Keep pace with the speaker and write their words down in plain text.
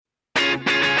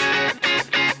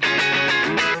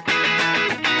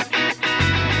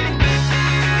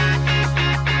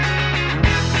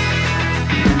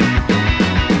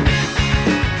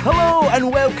Hello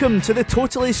and welcome to the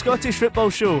Totally Scottish Football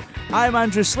Show. I'm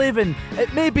Andrew Slavin.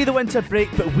 It may be the winter break,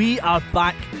 but we are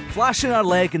back, flashing our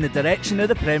leg in the direction of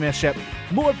the Premiership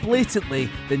more blatantly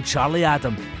than Charlie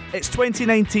Adam. It's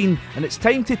 2019 and it's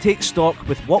time to take stock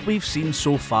with what we've seen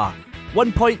so far.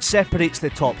 1 point separates the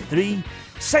top 3,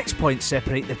 6 points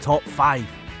separate the top 5.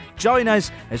 Join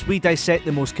us as we dissect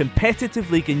the most competitive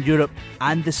league in Europe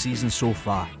and the season so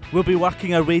far. We'll be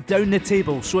working our way down the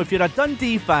table, so if you're a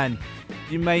Dundee fan,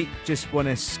 you might just want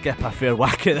to skip a fair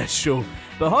whack at this show.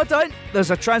 But hold on, there's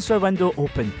a transfer window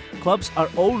open. Clubs are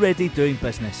already doing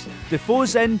business.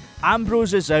 Defoe's in,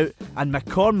 Ambrose is out, and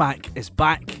McCormack is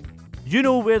back. You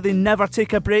know where they never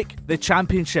take a break? The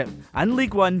Championship, and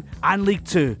League One, and League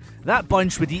Two. That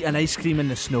bunch would eat an ice cream in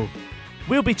the snow.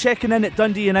 We'll be checking in at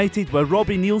Dundee United where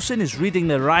Robbie Nielsen is reading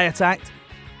the Riot Act.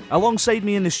 Alongside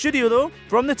me in the studio though,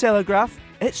 from the Telegraph,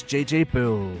 it's JJ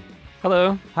Bull.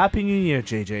 Hello. Happy New Year,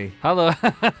 JJ. Hello.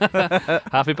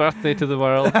 Happy birthday to the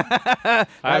world.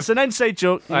 That's an inside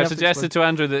joke. I suggested to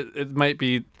Andrew that it might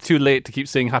be too late to keep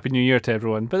saying Happy New Year to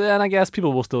everyone, but then I guess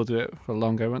people will still do it for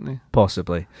longer, won't they?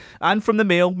 Possibly. And from the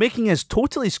Mail, making his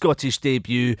Totally Scottish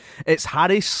debut, it's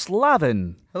Harry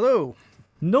Slavin. Hello.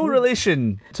 No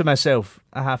relation to myself,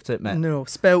 I have to admit. No,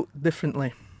 spelt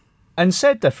differently. And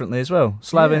said differently as well.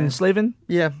 Slavin, Yeah. Slavin?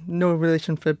 Yeah, no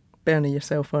relation for Bernie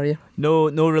yourself, are you? No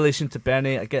relation to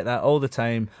Bernie. I get that all the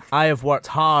time. I have worked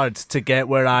hard to get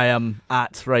where I am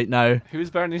at right now.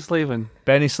 Who's Bernie Slavin?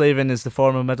 Bernie Slavin is the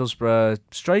former Middlesbrough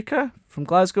striker from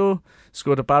Glasgow.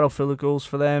 Scored a barrel full of goals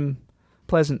for them.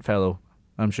 Pleasant fellow,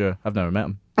 I'm sure. I've never met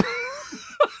him.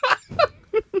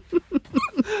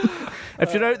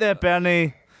 If you're out there, Bernie,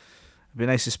 it'd be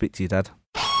nice to speak to you, Dad.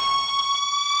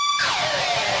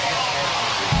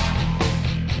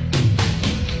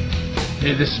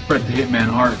 Hey, this is Brett the Hitman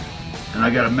Hart, and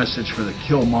I got a message for the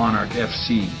Kill Monarch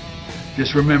FC.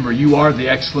 Just remember, you are the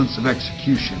excellence of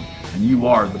execution, and you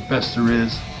are the best there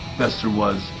is, best there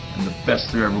was, and the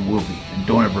best there ever will be. And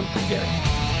don't ever forget it.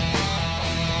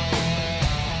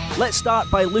 Let's start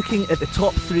by looking at the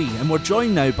top 3, and we're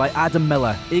joined now by Adam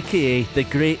Miller, aka the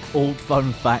Great Old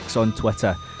Firm Facts on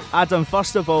Twitter. Adam,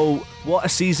 first of all, what a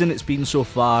season it's been so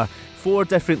far. 4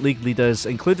 different league leaders,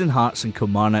 including Hearts and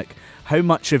Kilmarnock. How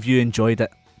much have you enjoyed it?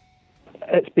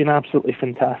 It's been absolutely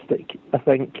fantastic. I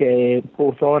think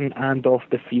both on and off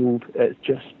the field, it's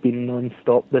just been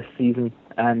non-stop this season.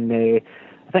 And I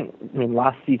mean,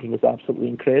 last season was absolutely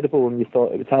incredible, and we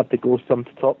thought it would have to go some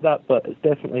to top that, but it's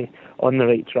definitely on the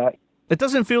right track. It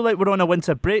doesn't feel like we're on a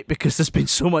winter break because there's been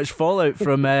so much fallout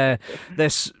from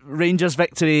this Rangers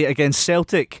victory against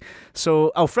Celtic.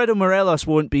 So Alfredo Morelos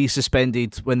won't be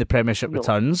suspended when the Premiership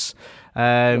returns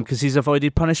because he's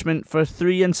avoided punishment for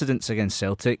 3 incidents against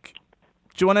Celtic.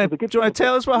 Do you want to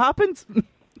tell us what happened?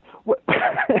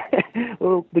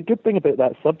 Well, the good thing about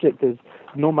that subject is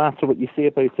no matter what you say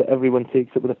about it, everyone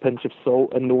takes it with a pinch of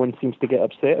salt and no one seems to get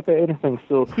upset about anything.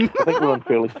 So I think we're on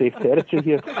fairly safe territory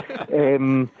here.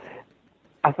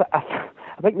 I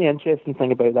think the interesting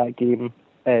thing about that game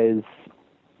is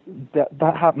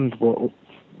that happened, what,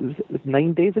 was it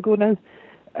 9 days ago now?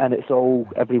 And it's all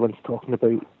everyone's talking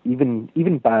about,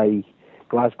 even by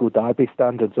Glasgow Derby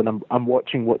standards, and I'm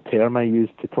watching what term I use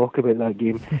to talk about that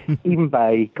game. Even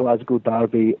by Glasgow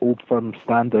Derby Old Firm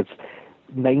standards,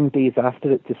 9 days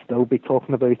after it, to still be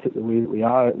talking about it the way that we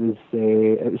are, it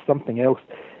was something else.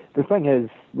 The thing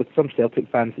is, with some Celtic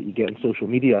fans that you get on social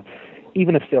media,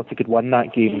 even if Celtic had won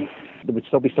that game, there would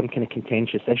still be some kind of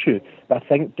contentious issue. But I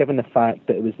think, given the fact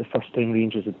that it was the first time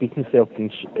Rangers had beaten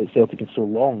Celtic in so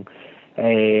long,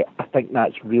 I think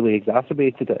that's really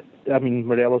exacerbated it. I mean,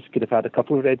 Morelos could have had a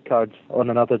couple of red cards on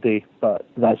another day, but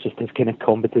that's just his kind of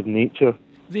combative nature.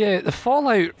 The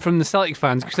fallout from the Celtic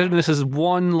fans, considering this is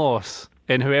one loss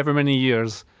in however many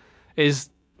years, is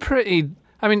pretty...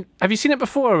 I mean, have you seen it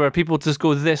before where people just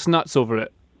go this nuts over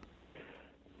it?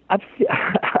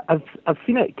 I've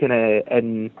seen it kind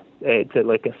of to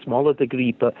like a smaller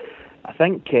degree, but I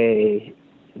think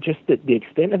just the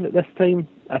extent of it this time,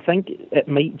 I think it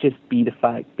might just be the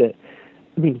fact that,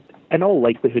 I mean, in all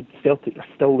likelihood, Celtic are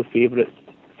still the favourites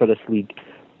for this league,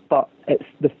 but it's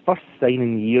the first sign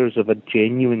in years of a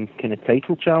genuine kind of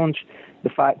title challenge. The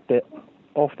fact that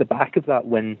off the back of that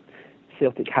win,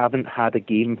 Celtic haven't had a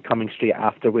game coming straight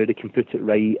after where they can put it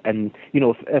right. And, you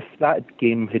know, if that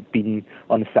game had been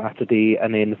on a Saturday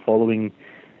and then the following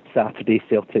Saturday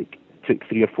Celtic took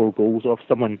 3 or 4 goals off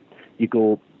someone, you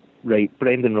go, right,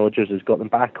 Brendan Rodgers has got them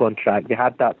back on track. They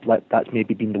had that, that's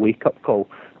maybe been the wake-up call.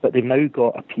 but they've now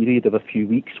got a period of a few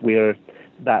weeks where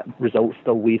that result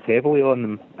still weighs heavily on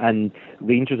them, and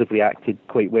Rangers have reacted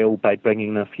quite well by bringing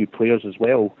in a few players as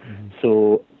well.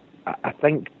 So I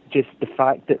think just the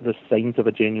fact that there's signs of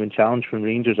a genuine challenge from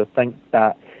Rangers, I think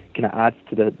that kind of adds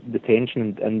to the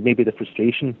tension and maybe the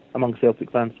frustration among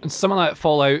Celtic fans. And some of that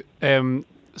fallout,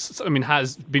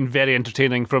 has been very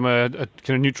entertaining from a kind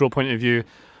of neutral point of view,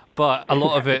 but a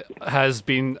lot of it has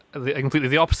been completely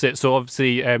the opposite. So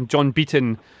obviously, John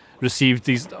Beaton received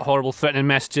these horrible threatening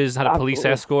messages, had a police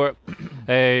escort.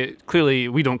 Clearly,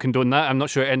 we don't condone that. I'm not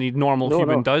sure any normal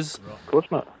human does. Of course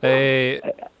not.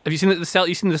 Have you seen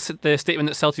the statement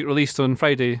that Celtic released on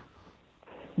Friday?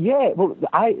 Yeah, well,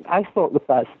 I thought with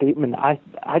that statement,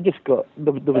 I just got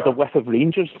there was a whiff of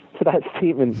Rangers to that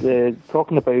statement,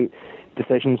 talking about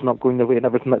decisions not going their way and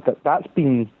everything like that. That's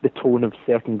been the tone of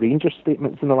certain Rangers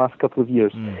statements in the last couple of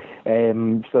years.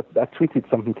 So I tweeted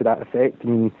something to that effect. I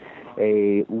mean,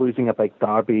 losing a big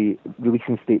derby,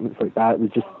 releasing statements like that was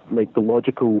just like the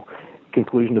logical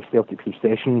conclusion of Celtic's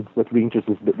obsession with Rangers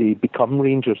is that they become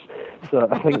Rangers. So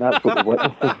I think that's what we're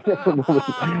witnessing.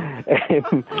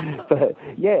 But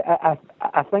yeah,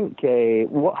 I think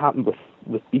what happened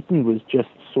with Beaton was just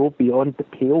so beyond the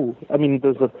pale. I mean,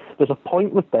 there's a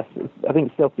point with this. I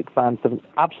think Celtic fans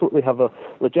absolutely have a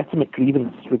legitimate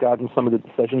grievance regarding some of the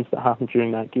decisions that happened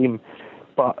during that game,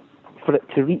 but for it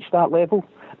to reach that level,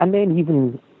 and then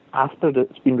even after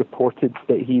it's been reported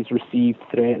that he's received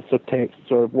threats or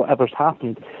texts or whatever's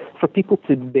happened, for people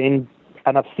to then,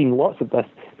 and I've seen lots of this,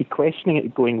 be questioning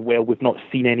it, going, well, we've not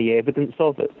seen any evidence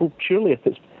of it. Well, surely if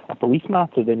it's a police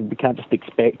matter, then we can't just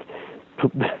expect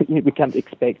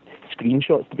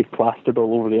screenshots to be plastered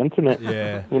all over the internet.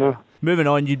 Yeah. You know. Moving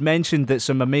on, you'd mentioned that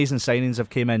some amazing signings have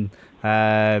came in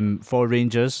for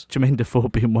Rangers, Jermaine Defoe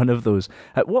being one of those.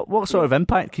 What sort of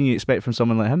impact can you expect from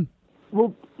someone like him?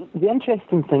 Well, the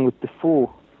interesting thing with Defoe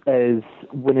is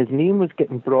when his name was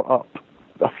getting brought up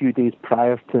a few days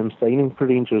prior to him signing for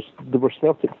Rangers, there were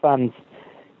Celtic fans,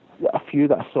 a few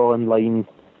that I saw online,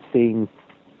 saying,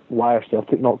 why are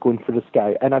Celtic not going for this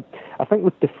guy? And I think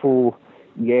with Defoe,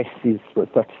 yes, he's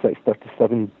 36,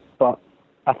 37, but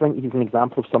I think he's an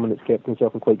example of someone that's kept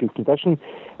himself in quite good condition.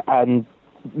 And,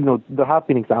 you know, there have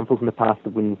been examples in the past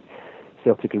of when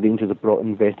Celtic and Rangers have brought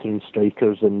in veteran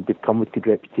strikers and they've come with good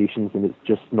reputations and it's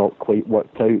just not quite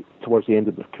worked out towards the end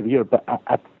of their career. But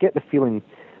I get the feeling,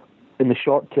 in the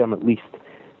short term at least,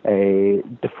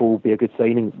 Defoe will be a good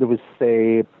signing. There was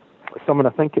someone, I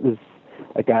think it was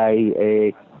a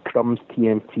guy, Crumbs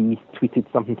TMT,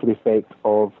 tweeted something to the effect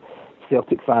of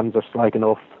Celtic fans are slagging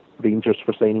off Rangers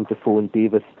for signing Defoe and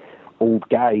Davis, old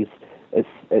guys.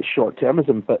 It's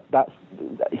short-termism, but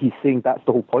he's saying that's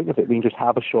the whole point of it. Rangers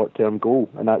have a short-term goal,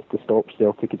 and that's to stop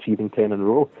Celtic achieving 10 in a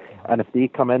row. And if they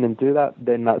come in and do that,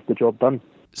 then that's the job done.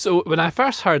 So when I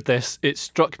first heard this, it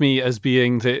struck me as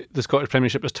being that the Scottish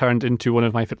Premiership has turned into one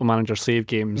of my Football Manager save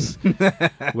games,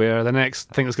 where the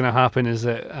next thing that's going to happen is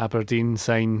that Aberdeen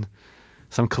sign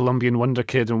some Colombian wonder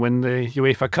kid and win the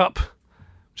UEFA Cup,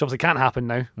 which obviously can't happen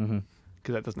now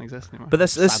because that doesn't exist anymore. But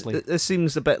this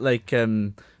seems a bit like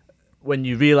when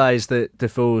you realise that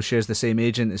Defoe shares the same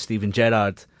agent as Steven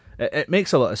Gerrard, it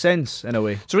makes a lot of sense in a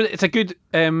way. So really, it's a good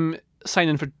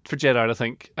signing for Gerrard, I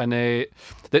think, and it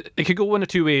could go one of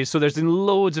two ways. So there's been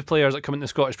loads of players that come into the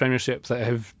Scottish Premiership that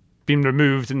have been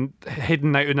removed and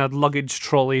hidden out in a luggage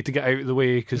trolley to get out of the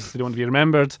way because they don't want to be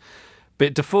remembered.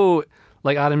 But Defoe,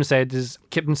 like Adam said, has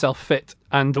kept himself fit,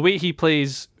 and the way he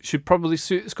plays should probably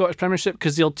suit the Scottish Premiership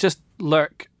because he'll just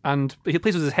lurk and he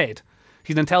plays with his head.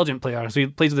 He's an intelligent player, so he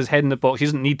plays with his head in the box. He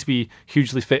doesn't need to be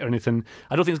hugely fit or anything.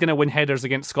 I don't think he's going to win headers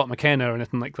against Scott McKenna or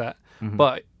anything like that.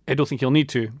 But I don't think he'll need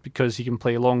to because he can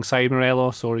play alongside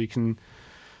Morelos or he can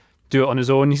do it on his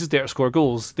own. He's just there to score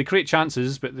goals. They create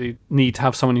chances, but they need to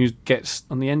have someone who gets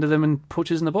on the end of them and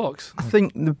poaches in the box. I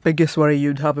think the biggest worry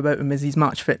you'd have about him is his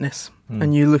match fitness.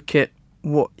 And you look at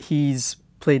what he's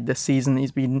played this season.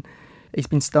 He's been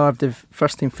starved of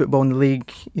first team football in the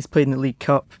league. He's played in the League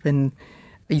Cup and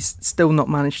he's still not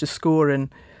managed to score. And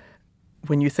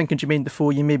when you think of Jermaine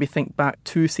Defoe, you maybe think back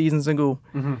 2 seasons ago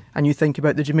and you think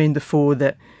about the Jermaine Defoe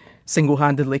that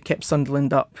single-handedly kept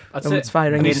Sunderland up. That's and it. was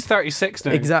firing and he's 36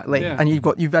 now. Exactly. Yeah. And you've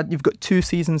got 2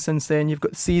 seasons since then. You've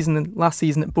got last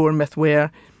season at Bournemouth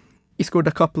where he scored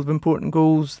a couple of important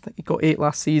goals. I think he got 8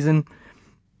 last season.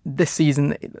 This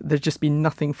season, there's just been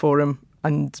nothing for him.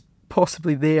 And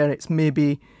possibly there, it's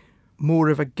maybe more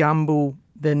of a gamble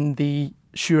than the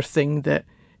sure thing that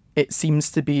it seems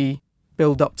to be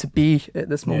build up to be at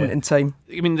this moment in time.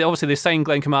 I mean, obviously they signed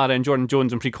Glenn Kamara and Jordan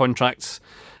Jones on pre-contracts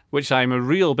which I'm a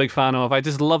real big fan of. I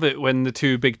just love it when the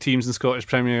two big teams in Scottish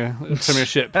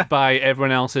Premiership buy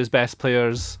everyone else's best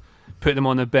players, put them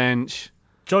on the bench.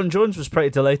 John Jones was pretty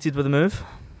delighted with the move.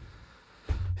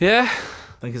 Yeah.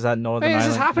 I think it's that Northern Ireland.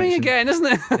 This is happening again, isn't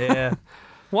it? Yeah.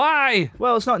 Why?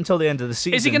 Well, it's not until the end of the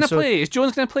season. Is he going to play? Is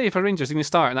Jones going to play for Rangers? Is he going to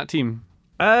start in that team?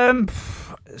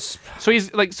 So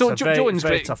he's like Jones,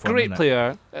 great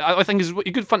player. I think he's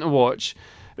good fun to watch.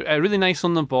 Really nice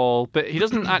on the ball, but he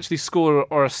doesn't actually score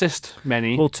or assist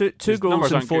many. Well, two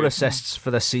goals and 4 assists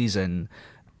for this season.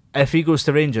 If he goes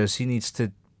to Rangers, he needs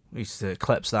to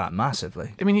eclipse that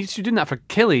massively. I mean, he's doing that for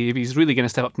Kelly if he's really going to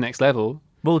step up to the next level.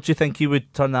 Well, do you think he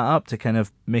would turn that up to kind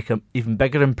of make an even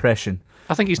bigger impression?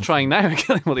 I think he's trying now.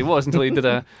 Well, he was until he did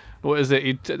a what is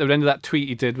it? At the end of that tweet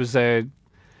he did was I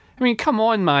mean, come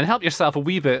on, man, help yourself a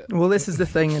wee bit. Well, this is the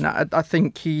thing, and I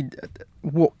think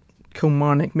what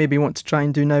Kilmarnock maybe want to try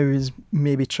and do now is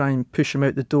maybe try and push him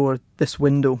out the door this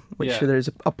window, which there's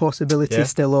a possibility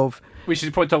still of. We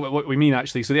should probably talk about what we mean,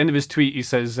 actually. So at the end of his tweet, he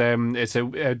says it's a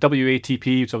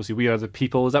WATP, which obviously we are the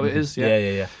people. Is that what it is?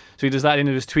 Yeah. So he does that at the end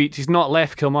of his tweet. He's not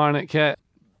left Kilmarnock yet.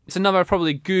 It's another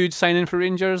probably good signing for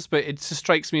Rangers, but it just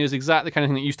strikes me as exactly the kind of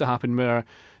thing that used to happen where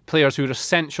players who are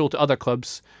essential to other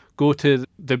clubs go to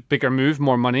the bigger move,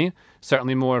 more money,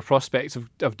 certainly more prospects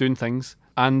of doing things,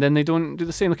 and then they don't do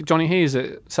the same. Look at Johnny Hayes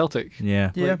at Celtic.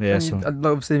 Yeah.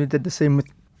 Obviously we did the same with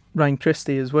Ryan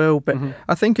Christie as well, but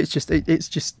I think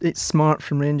it's smart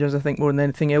from Rangers. I think more than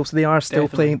anything else, they are still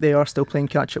playing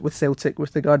catch up with Celtic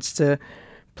with regards to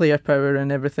player power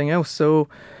and everything else. So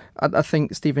I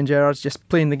think Steven Gerrard's just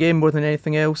playing the game more than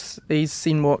anything else. He's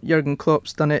seen what Jurgen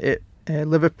Klopp's done it at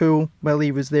Liverpool while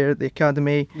he was there at the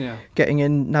academy, getting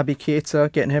in Naby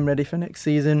Keita, getting him ready for next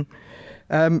season.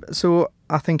 So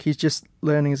I think he's just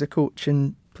learning as a coach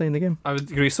and playing the game. I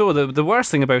would agree. So the worst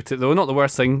thing about it, though, not the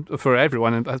worst thing for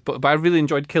everyone, but I really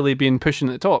enjoyed Killie being pushing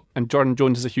at the top, and Jordan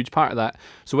Jones is a huge part of that.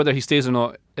 So whether he stays or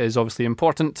not is obviously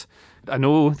important. I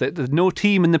know that there's no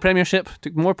team in the Premiership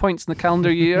took more points in the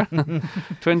calendar year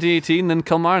 2018 than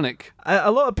Kilmarnock.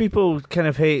 A lot of people kind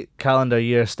of hate calendar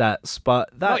year stats, but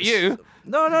that's... Not you.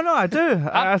 No, I do.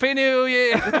 Happy New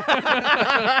Year!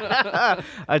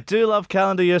 I do love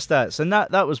calendar year stats, and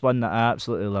that was one that I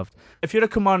absolutely loved. If you're a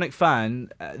Kilmarnock fan,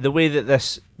 the way that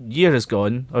this year has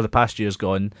gone, or the past year's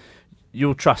gone,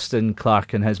 you'll trust in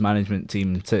Clark and his management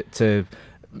team to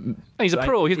he's a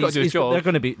pro. He's got to do his job.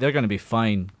 They're going to be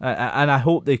fine, and I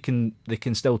hope they can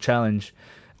still challenge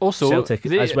also Celtic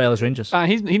as well as Rangers.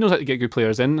 He knows how to get good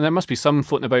players in. There must be some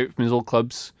floating about from his old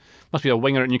clubs. Must be a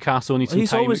winger at Newcastle. Needs some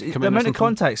time. The amount of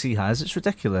contacts he has, it's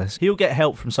ridiculous. He'll get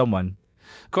help from someone.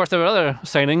 Of course, there were other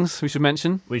signings we should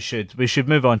mention. We should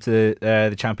move on to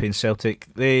the champions Celtic.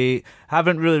 They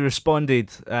haven't really responded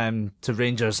to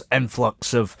Rangers'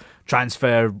 influx of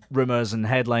transfer rumours and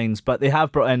headlines, but they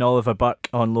have brought in Oliver Burke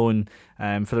on loan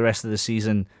for the rest of the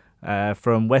season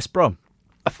from West Brom.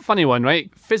 A funny one, right?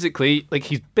 Physically, like,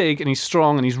 he's big and he's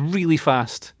strong and he's really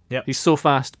fast. Yep. He's so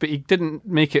fast, but he didn't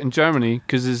make it in Germany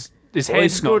because his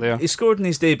head's not there. He scored in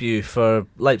his debut for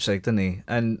Leipzig, didn't he?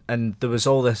 And there was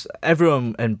all this.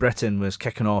 Everyone in Britain was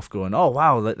kicking off, going, "Oh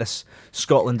wow, like this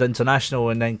Scotland international,"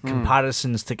 and then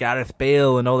comparisons to Gareth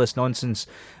Bale and all this nonsense.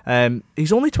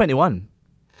 He's only 21.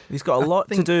 He's got a lot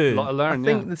to do. A lot to learn. I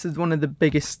think this is one of the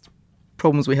biggest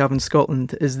problems we have in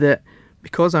Scotland, is that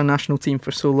because our national team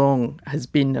for so long has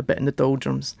been a bit in the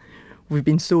doldrums, we've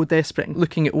been so desperate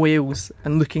looking at Wales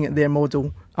and looking at their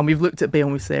model, and we've looked at Bale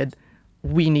and we've said,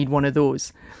 we need one of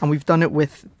those. And we've done it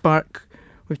with Burke,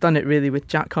 we've done it really with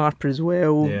Jack Harper as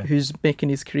well, who's making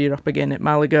his career up again at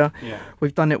Malaga.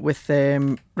 We've done it with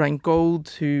Ryan Gold,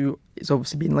 who is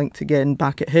obviously been linked again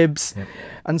back at Hibs.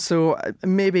 And so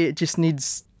maybe it just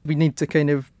we need to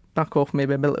kind of back off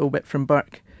maybe a little bit from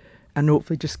Burke and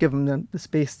hopefully just give him the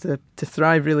space to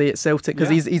thrive really at Celtic, because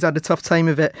he's had a tough time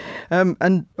of it.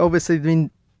 And obviously, I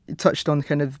mean, you touched on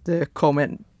kind of the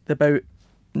comment about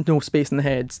no space in the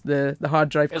heads, the hard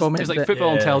drive comment. It's like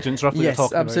football intelligence, roughly. Yes,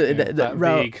 talking absolutely. About,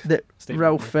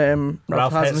 Ralph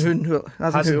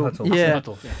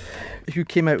Hasenhüttl, who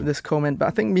came out with this comment. But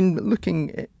I think,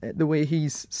 looking at the way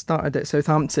he's started at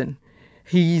Southampton,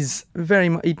 he's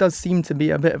he does seem to be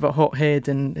a bit of a hothead,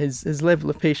 and his level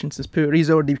of patience is poor. He's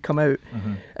already come out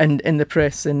and in the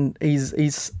press, and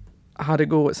he's had a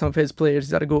go at some of his players.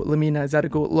 He's had a go at Lamina, he's had a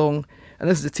go at Long, and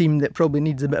this is a team that probably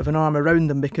needs a bit of an arm around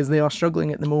them because they are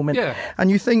struggling at the moment. And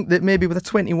you think that maybe with a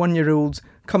 21-year-old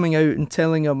coming out and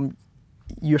telling him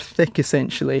you're thick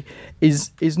essentially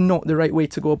is not the right way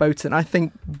to go about it. And I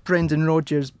think Brendan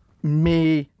Rodgers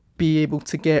may be able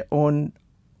to get on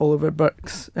Oliver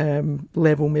Burke's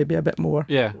level maybe a bit more.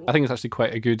 Yeah, I think it's actually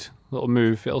quite a good little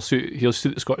move. He'll suit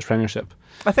the Scottish Premiership.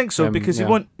 I think so, because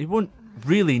yeah. he won't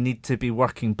really need to be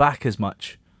working back as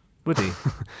much, would he?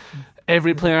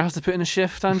 Every player has to put in a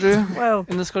shift, Andrew. Well,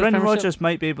 in the Scottish Brendan Premiership. Rodgers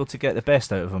might be able to get the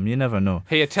best out of him. You never know.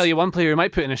 Hey, I tell you one player who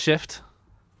might put in a shift.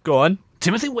 Go on.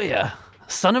 Timothy Weah,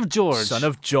 son of George. Son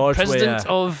of George President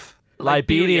Weah. of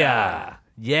Liberia.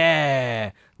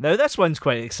 Yeah. Now this one's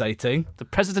quite exciting. The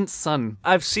president's son.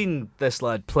 I've seen this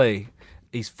lad play.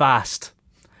 He's fast.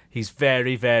 He's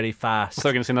very, very fast. So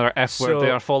they're going to say another F word So-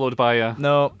 there, followed by a...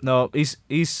 No.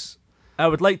 He's. I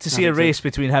would like to see a race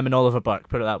between him and Oliver Burke.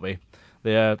 Put it that way.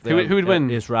 Who would win?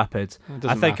 Is rapid. It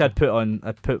doesn't I think matter.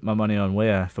 I'd put my money on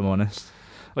Weah, if I'm honest.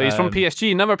 Well, he's from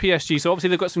PSG, another PSG, so obviously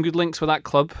they've got some good links with that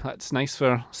club. That's nice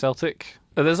for Celtic.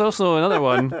 There's also another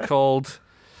one called...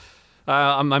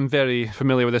 I'm very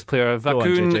familiar with this player. Go on,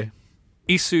 Vakun JJ.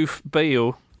 Issouf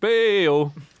Bayo.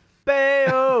 Bayo.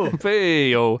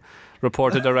 Bayo.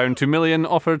 Reported around 2 million,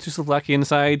 offered to Slovakian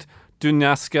side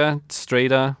Dunajska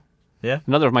Streda. Yeah.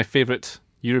 Another of my favourite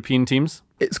European teams.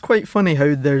 It's quite funny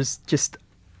how there's just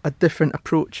a different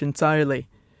approach entirely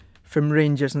from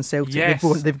Rangers and Celtic. Yes.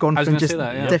 They've gone I was from gonna just say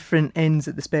that, yeah. different ends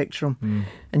at the spectrum.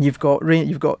 And you've got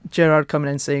Gerrard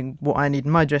coming in saying, what I need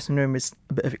in my dressing room is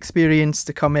a bit of experience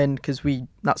to come in, because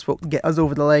that's what will get us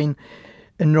over the line.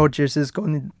 And Rodgers has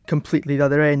gone completely the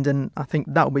other end, and I think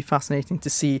that'll be fascinating to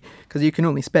see, because you can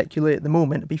only speculate at the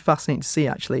moment. It'll be fascinating to see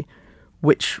actually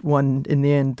which one in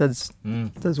the end does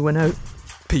win out.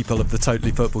 People of the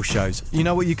Totally Football shows, you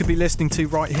know what you could be listening to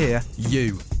right here?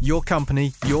 You, your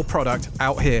company, your product,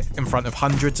 out here in front of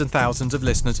hundreds and thousands of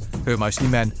listeners who are mostly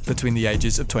men between the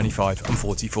ages of 25 and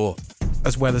 44.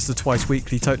 As well as the twice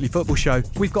weekly Totally Football show,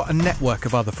 we've got a network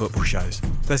of other football shows.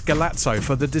 There's Galazzo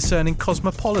for the discerning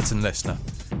cosmopolitan listener.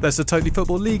 There's the Totally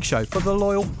Football League show for the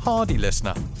loyal hardy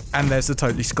listener. And there's the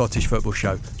Totally Scottish Football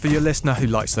show for your listener who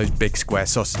likes those big square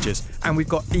sausages. And we've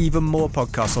got even more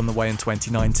podcasts on the way in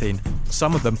 2019.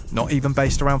 Some of them not even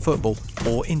based around football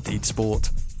or indeed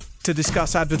sport. To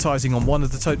discuss advertising on one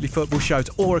of the Totally Football shows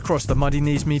or across the Muddy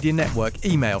Knees Media network,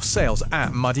 email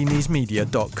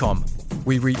sales@muddykneesmedia.com.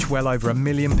 We reach well over 1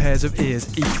 million pairs of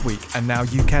ears each week, and now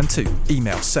you can too.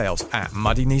 Email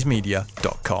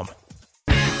sales@muddykneesmedia.com.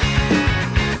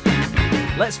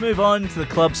 Let's move on to the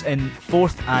clubs in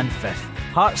 4th and 5th.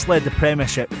 Hearts led the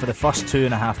Premiership for the first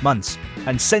 2.5 months,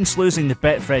 and since losing the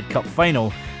Betfred Cup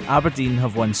final, Aberdeen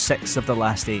have won 6 of the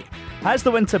last 8. Has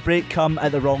the winter break come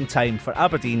at the wrong time for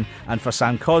Aberdeen and for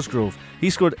Sam Cosgrove? He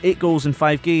scored 8 goals in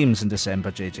 5 games in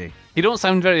December, JJ. You don't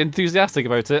sound very enthusiastic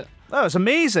about it. That was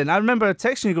amazing. I remember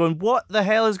texting you going, what the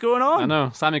hell is going on? I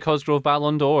know. Sammy Cosgrove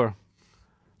Ballon d'Or.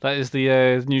 That is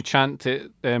the new chant at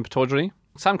Pittodrie.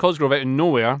 Sam Cosgrove out of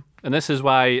nowhere, and this is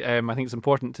why I think it's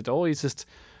important to always just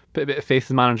put a bit of faith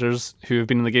in managers who have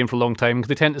been in the game for a long time, because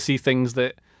they tend to see things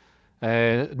that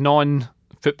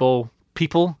non-football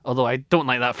people, although I don't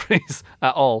like that phrase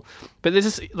at all. But this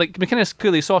is like McInnes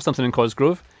clearly saw something in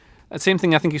Cosgrove. Same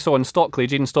thing I think he saw in Stockley.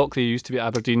 Jaden Stockley used to be at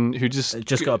Aberdeen, who just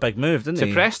got a big move, didn't he?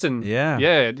 To Preston.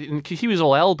 Yeah. He was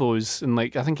all elbows, and I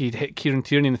think he'd hit Kieran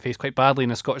Tierney in the face quite badly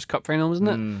in a Scottish Cup final, wasn't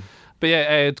it? But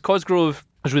yeah, Cosgrove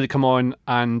has really come on,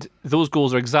 and those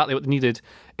goals are exactly what they needed.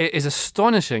 It is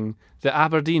astonishing that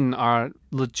Aberdeen are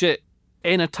legit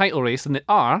in a title race, and they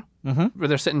are, where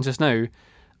they're sitting just now.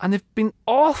 And they've been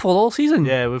awful all season.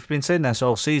 Yeah, we've been saying this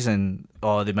all season.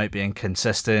 Oh, they might be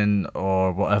inconsistent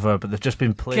or whatever, but they've just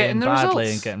been playing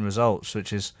badly and getting results,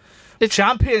 which is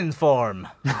champion form.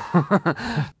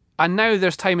 And now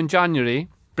there's time in January,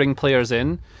 bring players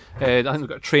in. I think we've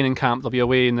got a training camp. They'll be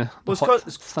away in the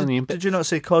sunny. Did you not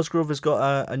say Cosgrove has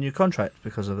got a new contract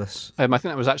because of this? I think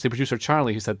that was actually producer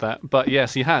Charlie who said that. But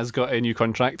yes, he has got a new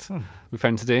contract, we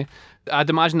found today.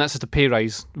 I'd imagine that's just a pay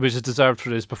rise, which is deserved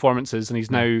for his performances, and he's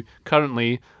now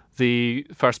currently the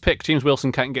first pick. James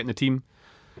Wilson can't get in the team.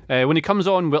 When he comes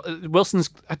on, Wilson's...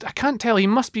 I can't tell, he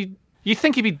must be... You'd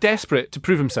think he'd be desperate to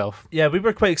prove himself. Yeah, we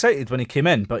were quite excited when he came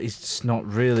in, but he's just not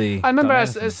really... I remember,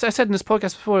 as I said in this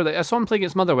podcast before, that I saw him play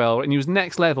against Motherwell, and he was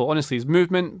next level, honestly. His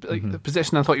movement, the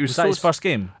position, I thought he was... Was that his first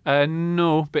game?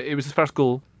 No, but it was his first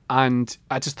goal. And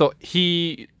I just thought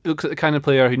he looks like the kind of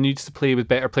player who needs to play with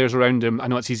better players around him. I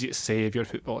know it's easy to say if you're a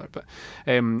footballer, but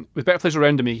with better players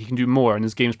around him, he can do more, and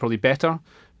his game's probably better.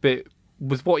 But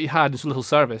with what he had in so little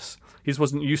service, he just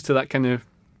wasn't used to that kind of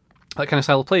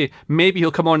style of play. Maybe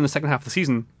he'll come on in the second half of the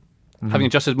season, having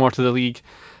adjusted more to the league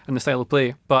and the style of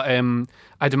play. But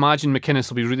I'd imagine McInnes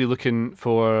will be really looking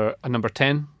for a number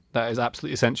 10. That is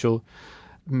absolutely essential.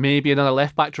 Maybe another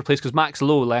left back to replace, because Max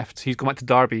Lowe left. He's gone back to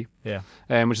Derby,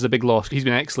 which is a big loss. He's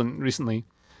been excellent recently.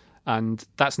 and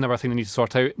that's another thing they need to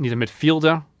sort out. Need a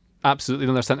midfielder, absolutely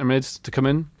another centre mid to come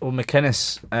in. Well,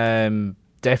 McInnes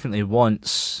definitely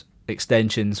wants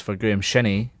extensions for Graham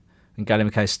Shinnie and Gary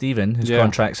Mackay-Steven, whose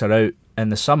contracts are out in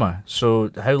the summer.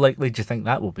 So how likely do you think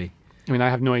that will be? I mean, I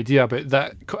have no idea, but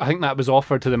that I think that was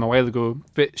offered to them a while ago.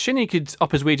 But Shinnie could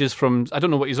up his wages from, I don't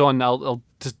know what he's on, I'll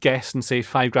just guess and say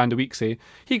 $5,000 a week, say.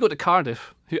 He go to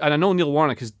Cardiff, and I know Neil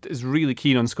Warnock is really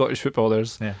keen on Scottish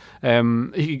footballers. Yeah.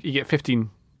 He get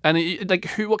 15. And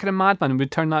what kind of madman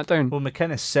would turn that down? Well,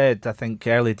 McInnes said, I think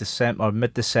early December or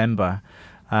mid-December,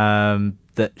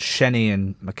 that Shinnie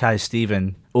and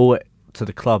Mackay-Steven owe it to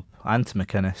the club and to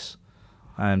McInnes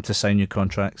to sign new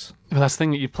contracts. Well, that's the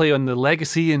thing, that you play on the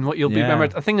legacy and what you'll be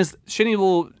remembered. The thing is, Shinnie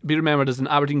will be remembered as an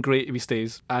Aberdeen great if he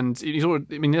stays, and he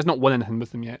has not won anything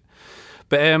with them yet.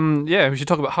 But we should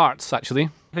talk about Hearts, actually.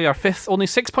 They are fifth, only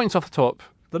 6 points off the top.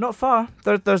 They're not far.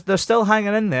 They're still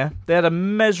hanging in there. They had a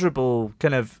miserable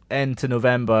kind of end to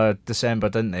November, December,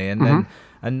 didn't they? And then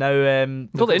and now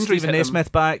they've got Stephen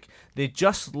Naismith back. They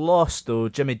just lost though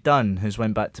Jimmy Dunn, who's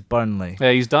went back to Burnley.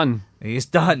 Yeah, he's done. He's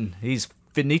done. He's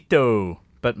finito,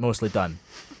 but mostly done.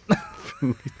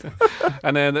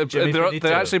 And then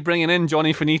they're actually bringing in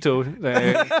Johnny Finito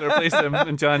to replace him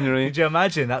in January. Could you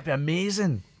imagine? That'd be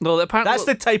amazing. Well, that's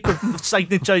the type of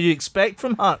signature you expect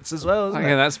from Hearts as well, isn't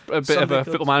it? That's a bit of a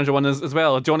Football Manager one as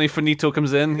well. Johnny Finito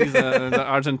comes in. He's an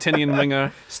Argentinian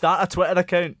winger. Start a Twitter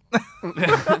account.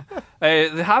 They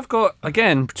have got,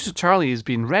 again, producer Charlie has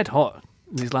been red hot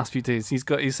these last few days. He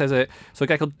says a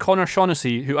guy called Connor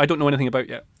Shaughnessy, who I don't know anything about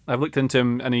yet. I've looked into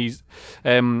him, and he's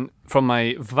from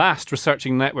my vast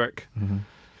researching network.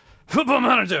 Football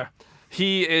Manager.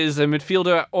 He is a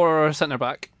midfielder or a centre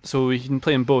back, so he can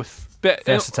play in both. But,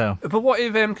 versatile. But what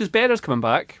if because Berra's coming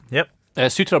back? Yep.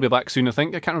 Suter will be back soon, I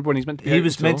think. I can't remember when he's meant to be. He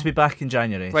was meant to be back in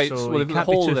January, right? So he can't the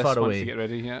whole be too this far month away to get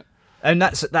ready. Yeah. And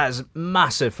that is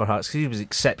massive for Hearts because he was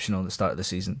exceptional at the start of the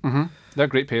season. They're a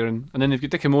great pairing, and then they've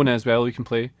got Dickamona as well, who can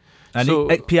play.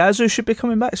 And Piazza should be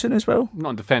coming back soon as well. Not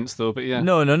in defence though, but yeah.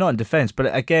 No, not in defence.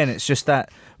 But again, it's just that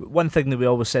one thing that we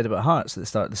always said about Hearts at the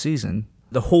start of the season.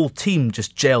 The whole team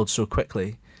just gelled so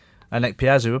quickly, and Nick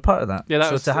Piazza were part of that. Yeah,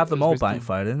 so to have them all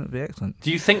backfiring would be excellent.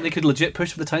 Do you think they could legit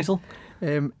push for the title?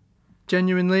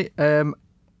 Genuinely, no,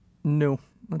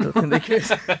 I don't think they could.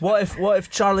 What if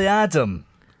Charlie Adam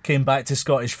came back to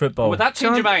Scottish football? Would that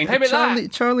change your mind? How about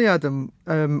that? Charlie Adam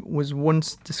was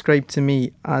once described to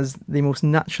me as the most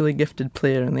naturally gifted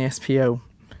player in the SPL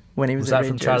when he was at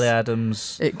Rangers. Was that from Charlie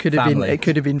Adams' It could have family? been. It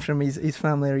could have been from his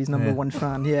family or his number one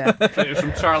fan. Yeah. It was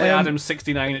from Charlie Adams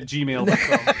 69 at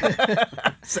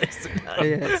gmail.com. 69.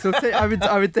 Yeah. So I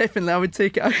would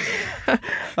take it.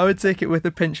 I would take it with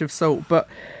a pinch of salt. But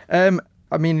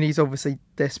I mean, he's obviously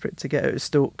desperate to get out of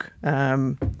Stoke.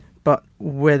 But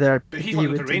whether but he's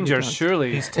wanted the Rangers,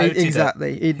 surely. He's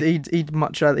exactly. He'd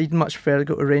much prefer to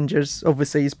go to Rangers.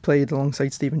 Obviously, he's played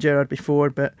alongside Steven Gerrard before,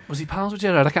 but was he pals with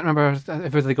Gerrard? I can't remember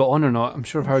if they got on or not. I'm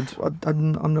sure I've heard.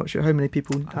 I'm not sure how many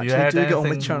people actually do get on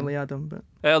with Charlie Adam. But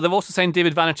they've also signed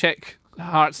David Vanacek.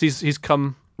 Hearts. He's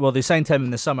come. Well, they signed him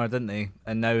in the summer, didn't they?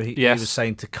 And now he was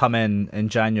signed to come in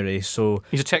January. So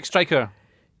he's a Czech striker.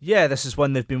 Yeah, this is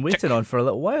one they've been waiting on for a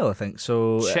little while, I think.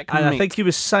 So, Checkmate. and I think he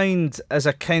was signed as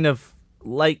a kind of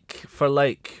like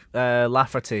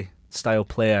Lafferty style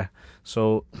player.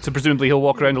 So presumably he'll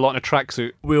walk around a lot in a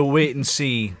tracksuit. We'll wait and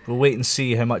see.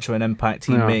 How much of an impact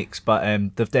he makes. But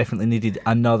they've definitely needed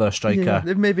another striker. Yeah,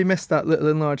 they've maybe missed that little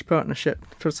enlarged partnership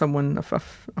for someone a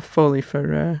folly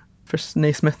for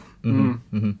Naismith. My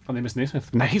name is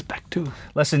Naismith. Now he's back too.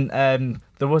 Listen,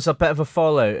 there was a bit of a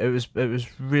fallout. It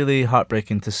was really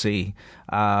heartbreaking to see.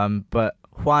 But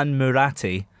Juan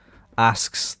Murati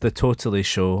asks the Totally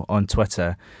Show on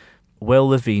Twitter, will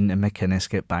Levine and McInnes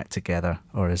get back together,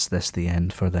 or is this the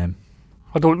end for them?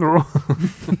 I don't know.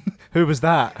 Who was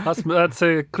that? That's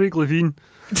Craig Levine.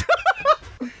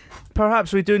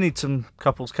 Perhaps we do need some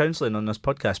couples counselling on this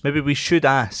podcast. Maybe we should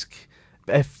ask,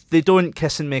 if they don't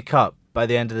kiss and make up by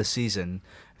the end of the season,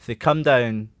 if they come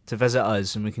down to visit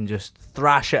us and we can just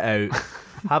thrash it out,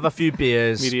 have a few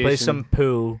beers, play some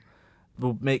pool,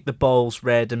 we'll make the balls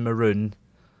red and maroon,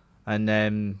 and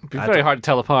then it'd be very hard to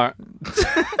tell apart.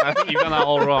 I think you've done that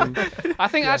all wrong. I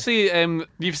think actually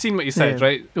you've seen what he said,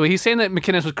 right? Well, he's saying that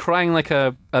McInnes was crying like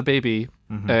a baby,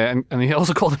 and he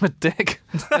also called him a dick.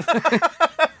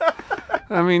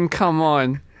 I mean, come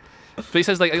on. But he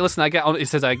says, like, listen, I get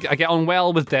on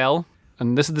well with Dell.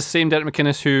 And this is the same Derek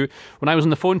McInnes who, when I was on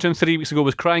the phone to him 3 weeks ago,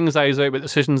 was crying his eyes out about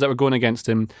decisions that were going against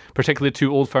him, particularly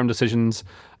two Old Firm decisions.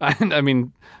 And I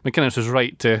mean, McInnes was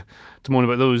right to to moan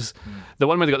about those. The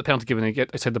one where they got the penalty given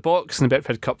outside the box in the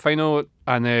Betfred Cup final,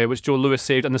 and which Joe Lewis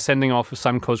saved, and the sending off of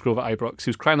Sam Cosgrove at Ibrox. He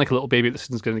was crying like a little baby that the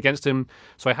decision's going against him.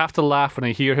 So I have to laugh when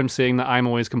I hear him saying that I'm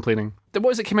always complaining. What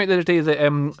was it came out the other day that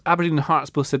Aberdeen and Hearts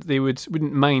both said that they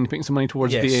wouldn't mind putting some money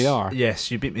towards VAR?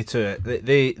 Yes, you beat me to it.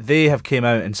 They have came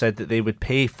out and said that they would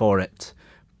pay for it,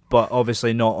 but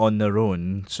obviously not on their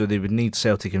own, so they would need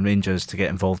Celtic and Rangers to get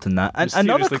involved in that. And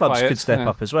other clubs could step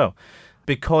up as well,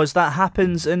 because that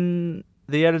happens in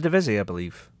the Eredivisie, I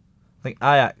believe. I think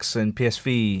Ajax and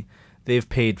PSV, they've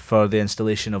paid for the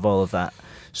installation of all of that.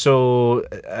 So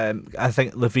I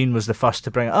think Levine was the first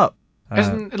to bring it up.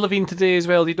 Isn't Levine today as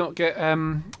well? Did you not get...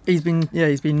 He's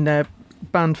been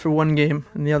banned for one game,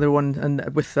 and the other one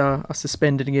and with a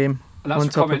suspended game. And that's on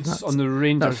for top comments of that. on the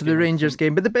Rangers That's for the Rangers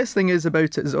game. But the best thing is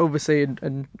about it is obviously,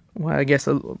 and why I guess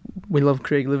we love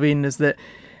Craig Levine, is that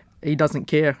he doesn't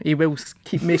care. He will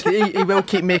keep making. he will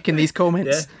keep making these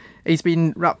comments. Yeah. He's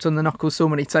been wrapped on the knuckles so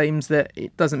many times that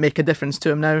it doesn't make a difference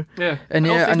to him now. Yeah, and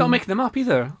also he's not making them up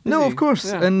either. No, of course.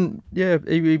 Yeah. And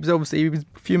he was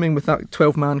fuming with that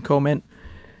 12-man comment.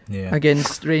 Yeah.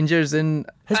 Against Rangers, and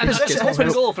his position, open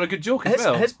goal for a good joke as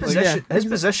well. His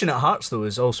position at Hearts though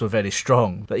is also very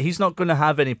strong. But he's not going to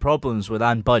have any problems with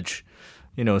Anne Budge,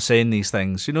 saying these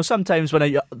things. Sometimes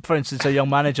when for instance, a young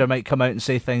manager might come out and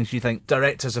say things, you think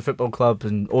directors of football club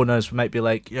and owners might be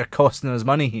like, "You're costing us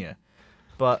money here."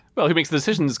 But who makes the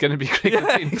decisions is going to be Craig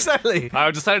Levine. Exactly. I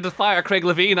decided to fire Craig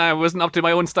Levine. I wasn't up to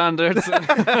my own standards.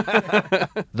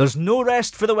 There's no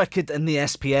rest for the wicked in the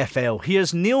SPFL.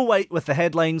 Here's Neil White with the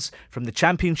headlines from the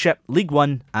Championship, League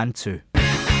 1 and 2.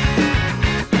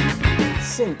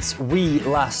 Since we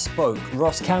last spoke,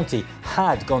 Ross County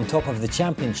had gone top of the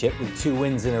Championship with 2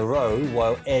 wins in a row,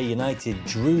 while Ayr United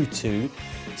drew 2.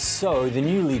 So the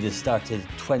new leaders started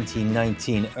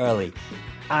 2019 early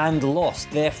and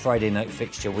lost their Friday night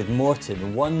fixture with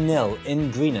Morton 1-0 in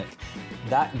Greenock.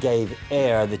 That gave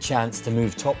Ayr the chance to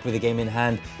move top with the game in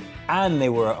hand, and they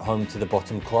were at home to the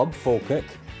bottom club, Falkirk,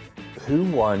 who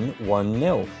won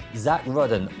 1-0. Zach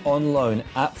Rudden, on loan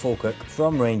at Falkirk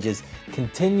from Rangers,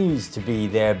 continues to be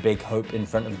their big hope in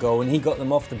front of goal, and he got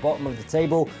them off the bottom of the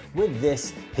table with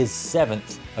this, his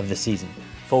 7th of the season.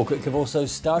 Falkirk have also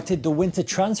started the winter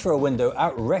transfer window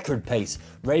at record pace.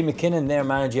 Ray McKinnon, their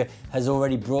manager, has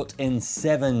already brought in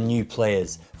 7 new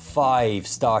players. 5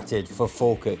 started for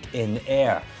Falkirk in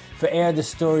Ayr. For Ayr, the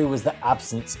story was the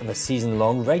absence of a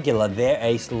season-long regular, their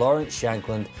ace Lawrence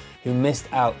Shankland, who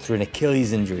missed out through an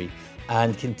Achilles injury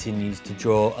and continues to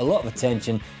draw a lot of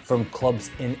attention from clubs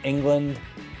in England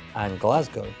and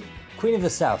Glasgow. Queen of the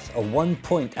South are 1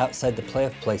 point outside the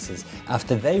playoff places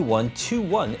after they won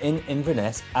 2-1 in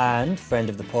Inverness, and friend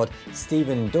of the pod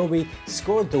Stephen Dobie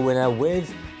scored the winner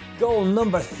with goal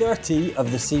number 30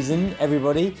 of the season,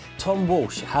 everybody. Tom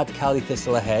Walsh had Cally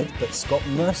Thistle ahead, but Scott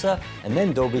Mercer and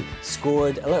then Dobie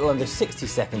scored a little under 60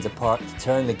 seconds apart to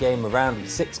turn the game around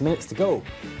with 6 minutes to go.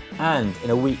 And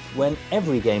in a week when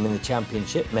every game in the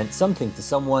Championship meant something to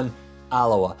someone,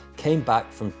 Alloa came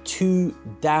back from 2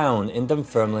 down in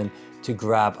Dunfermline to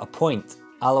grab a point.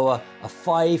 Alloa are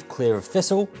 5 clear of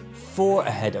Thistle, 4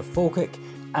 ahead of Falkirk,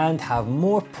 and have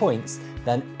more points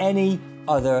than any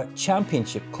other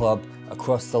Championship club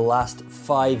across the last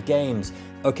 5 games.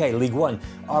 Okay, League 1.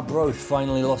 Arbroath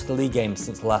finally lost the league game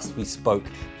since last we spoke,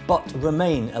 but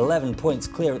remain 11 points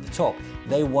clear at the top.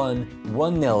 They won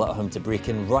 1-0 at home to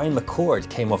Brecon. Ryan McCord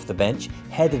came off the bench,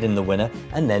 headed in the winner,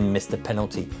 and then missed a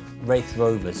penalty. Raith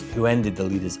Rovers, who ended the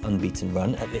leaders' unbeaten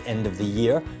run at the end of the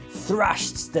year,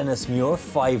 thrashed Stennismuir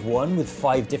 5-1 with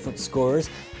 5 different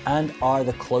scorers and are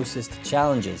the closest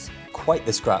challengers. Quite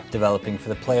the scrap developing for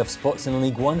the playoff spots in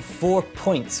League 1. 4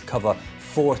 points cover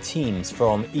 4 teams,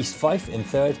 from East Fife in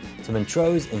 3rd to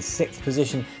Montrose in 6th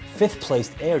position. 5th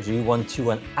placed Airdrie won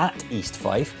 2-1 at East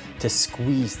Fife to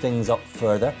squeeze things up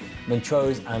further.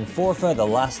 Montrose and Forfar, the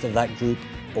last of that group,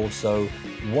 also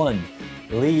won.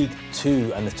 League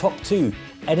 2 and the top 2,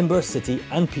 Edinburgh City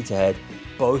and Peterhead,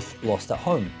 both lost at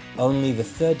home. Only the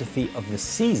 3rd defeat of the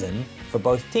season for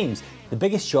both teams. The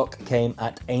biggest shock came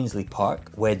at Ainsley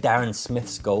Park, where Darren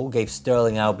Smith's goal gave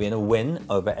Stirling Albion a win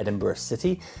over Edinburgh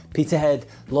City. Peterhead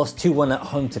lost 2-1 at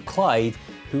home to Clyde,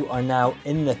 who are now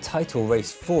in the title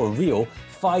race for real,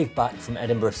 5 back from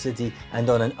Edinburgh City and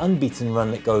on an unbeaten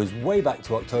run that goes way back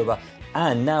to October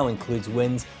and now includes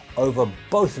wins over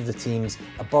both of the teams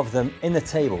above them in the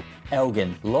table.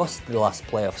 Elgin lost the last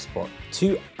playoff spot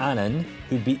to Annan,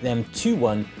 who beat them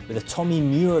 2-1 with a Tommy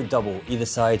Muir double either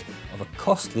side of a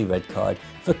costly red card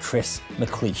for Chris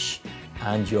McLeish.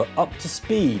 And you're up to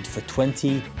speed for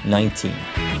 2019.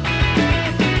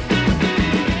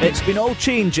 It's been all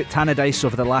change at Tannadice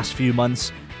over the last few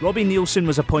months. Robbie Neilson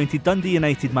was appointed Dundee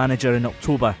United manager in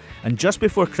October, and just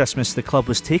before Christmas the club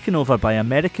was taken over by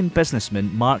American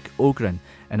businessman Mark Ogren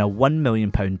in a £1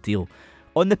 million deal.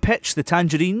 On the pitch, the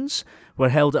Tangerines were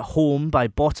held at home by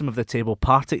bottom of the table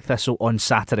Partick Thistle on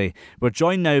Saturday. We're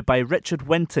joined now by Richard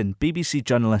Winton, BBC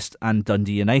journalist and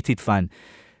Dundee United fan.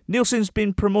 Neilson's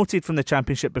been promoted from the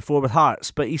Championship before with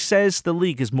Hearts, but he says the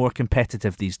league is more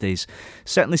competitive these days.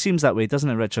 Certainly seems that way,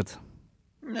 doesn't it, Richard?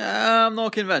 Nah, I'm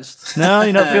not convinced. No,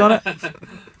 you're not feeling it?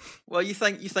 Well, you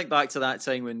think back to that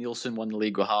time when Neilson won the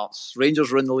league with Hearts.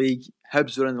 Rangers were in the league,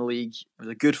 Hibs were in the league. It was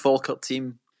a good Falkirk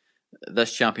team.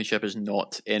 This Championship is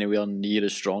not anywhere near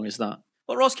as strong as that.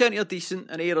 Well, Ross County are decent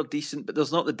and Ayr are decent, but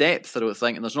there's not the depth, I don't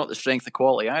think, and there's not the strength of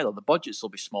quality either. The budgets will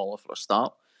be smaller for a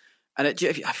start. And I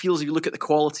feel as if you look at the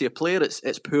quality of player,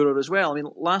 it's poorer as well. I mean,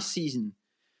 last season,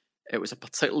 it was a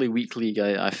particularly weak league,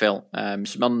 I felt.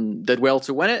 Smyrna did well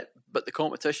to win it, but the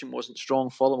competition wasn't strong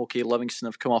for them. Okay, Livingston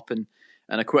have come up and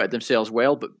acquitted themselves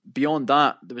well, but beyond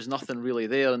that, there was nothing really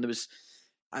there. And there was,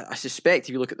 I suspect,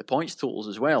 if you look at the points totals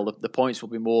as well, the points will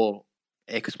be more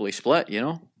equitably split, you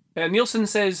know? Neilson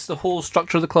says the whole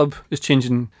structure of the club is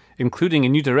changing, including a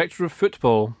new director of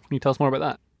football. Can you tell us more about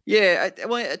that? Yeah,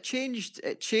 it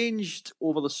changed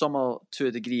over the summer to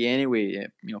a degree anyway.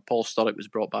 You know, Paul Sturrock was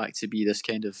brought back to be this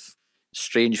kind of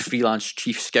strange freelance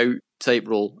chief scout type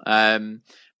role.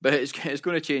 But it's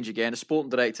going to change again. A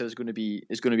sporting director is going to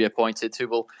be appointed who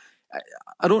will.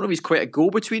 I don't know if he's quite a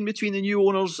go-between between the new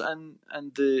owners and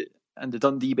the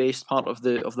Dundee-based part of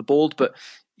the board, but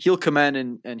he'll come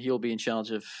in and he'll be in charge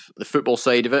of the football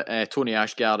side of it. Tony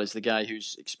Ashgard is the guy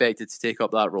who's expected to take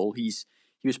up that role. He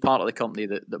was part of the company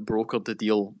that brokered the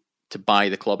deal to buy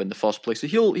the club in the first place. So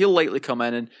he'll likely come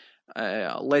in and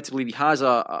led to believe he has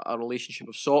a relationship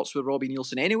of sorts with Robbie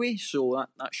Neilson anyway, so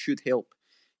that should help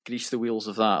grease the wheels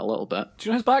of that a little bit. Do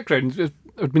you know his background?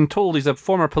 I've been told he's a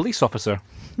former police officer.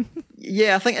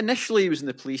 Yeah, I think initially he was in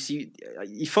the police.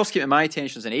 He first came to my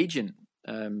attention as an agent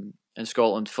in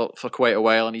Scotland for quite a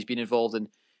while, and he's been involved in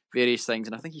various things.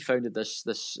 And I think he founded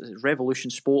this Revolution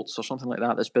Sports or something like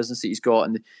that, this business that he's got.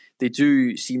 And they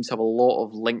do seem to have a lot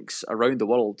of links around the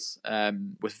world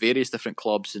with various different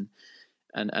clubs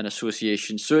and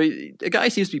associations. So the guy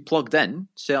seems to be plugged in,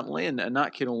 certainly, and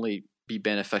that can only be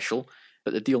beneficial.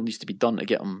 But the deal needs to be done to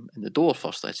get him in the door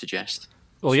first, I'd suggest.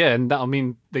 Well, yeah, and that'll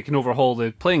mean they can overhaul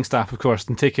the playing staff, of course,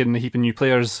 and take in a heap of new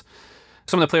players.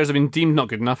 Some of the players have been deemed not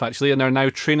good enough, actually, and are now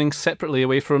training separately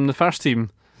away from the first team.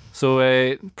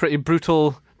 So, pretty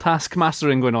brutal task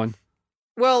mastering going on.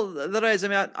 Well, there is. I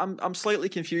mean, I'm slightly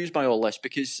confused by all this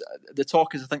because the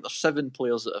talk is I think there's 7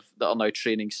 players that are now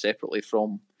training separately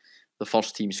from the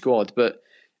first team squad. But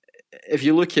if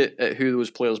you look at who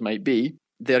those players might be,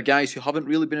 they're guys who haven't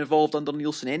really been involved under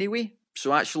Neilson anyway.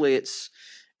 So actually, it's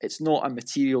not a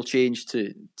material change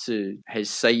to his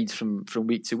side from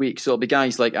week to week. So it'll be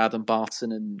guys like Adam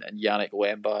Barton and Yannick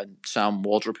Lemba and Sam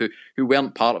Wardrop who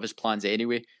weren't part of his plans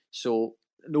anyway. So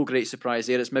no great surprise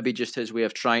there. It's maybe just his way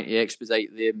of trying to expedite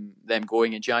them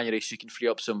going in January so he can free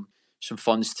up some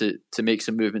funds to make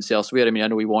some movements elsewhere. I mean, I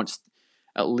know he wants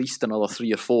at least another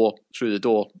 3 or 4 through the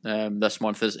door this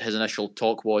month. His initial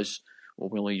talk was, well,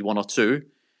 we only need 1 or 2.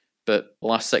 But the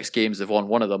last 6 games, they've won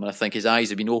 1 of them, and I think his eyes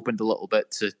have been opened a little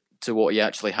bit to what he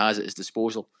actually has at his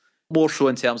disposal. More so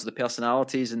in terms of the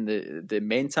personalities and the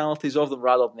mentalities of them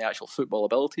rather than the actual football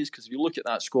abilities. Because if you look at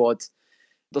that squad,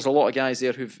 there's a lot of guys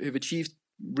there who've achieved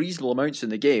reasonable amounts in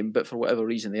the game, but for whatever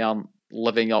reason they aren't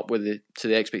living up to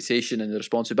the expectation and the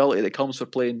responsibility that comes for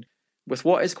playing with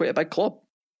what is quite a big club.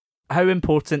 How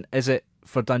important is it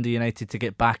for Dundee United to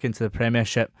get back into the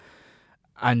Premiership,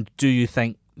 and do you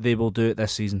think they will do it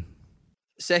this season?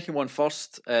 Second one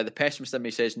first, the pessimist in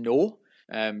me says no,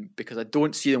 because I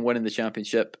don't see them winning the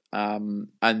Championship, and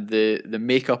the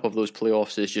makeup of those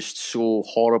playoffs is just so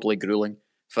horribly gruelling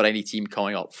for any team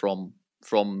coming up from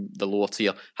the lower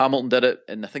tier. Hamilton did it,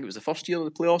 and I think it was the first year of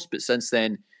the playoffs, but since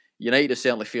then, United have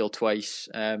certainly failed twice.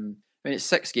 I mean, it's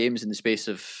 6 games in the space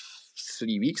of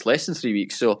 3 weeks, less than 3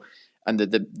 weeks, so, and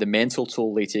the mental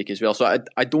toll they take as well. So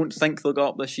I don't think they'll go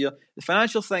up this year. The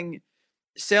financial thing,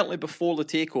 certainly before the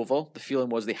takeover, the feeling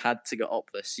was they had to get up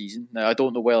this season. Now, I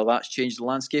don't know whether that's changed the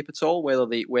landscape at all, whether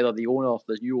the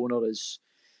new owner is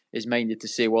minded to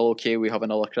say, well, okay, we have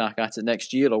another crack at it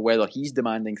next year, or whether he's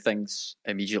demanding things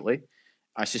immediately.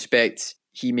 I suspect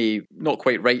he may not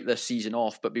quite write this season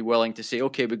off, but be willing to say,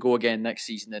 okay, we go again next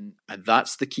season, and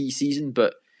that's the key season.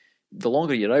 But the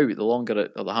longer you're out,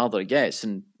 the harder it gets,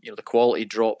 and the quality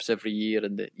drops every year,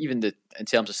 and in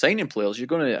terms of signing players, you're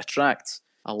going to attract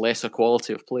a lesser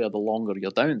quality of player the longer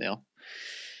you're down there.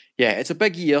 Yeah, it's a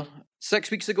big year.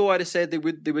 6 weeks ago, I'd have said they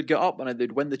would get up and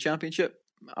they'd win the Championship.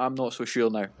 I'm not so sure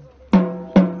now.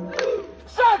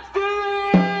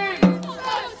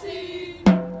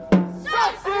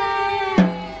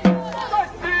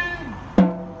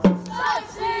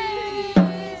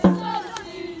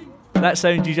 That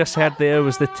sound you just heard there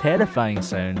was the terrifying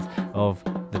sound of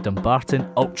the Dumbarton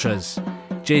Ultras.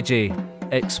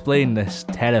 JJ, explain this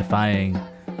terrifying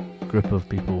group of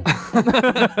people.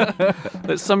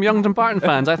 It's some young Dumbarton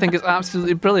fans. I think it's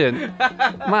absolutely brilliant.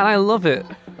 Man, I love it.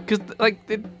 Because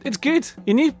it's good.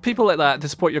 You need people like that to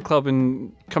support your club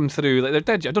and come through. Like, they're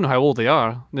dead. I don't know how old they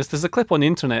are. There's a clip on the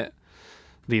internet.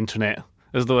 The internet.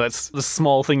 As though that's the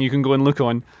small thing you can go and look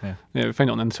on. Yeah, find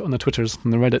it on the Twitters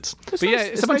and the Reddits.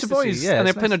 It's a bunch of boys, and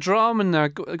they're playing a drum and they're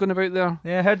going about there.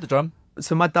 Yeah, I heard the drum.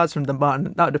 So my dad's from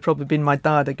Dumbarton. That would have probably been my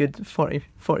dad a good 40,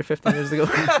 50 years ago.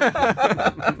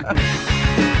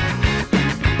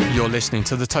 You're listening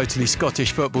to the Totally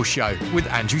Scottish Football Show with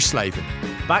Andrew Slavin.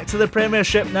 Back to the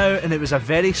Premiership now, and it was a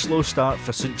very slow start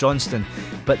for St Johnstone.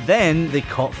 But then they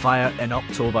caught fire in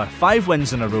October. 5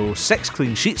 wins in a row, 6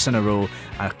 clean sheets in a row,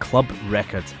 and a club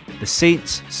record. The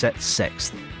Saints sit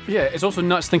 6th. Yeah, it's also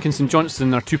nuts thinking St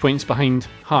Johnstone are 2 points behind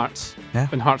Hearts,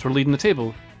 and Hearts were leading the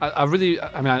table.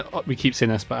 We keep saying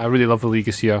this, but I really love the league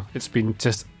this year. It's been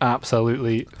just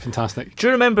absolutely fantastic. Do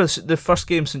you remember the first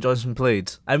game St Johnstone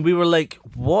played? And we were like,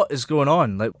 what is going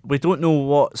on? Like, we don't know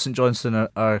what St Johnstone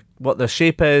are what their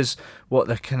shape is, what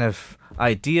their kind of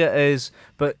idea is.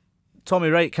 But Tommy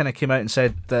Wright kind of came out and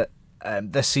said that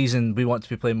this season we want to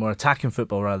be playing more attacking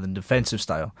football rather than defensive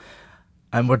style.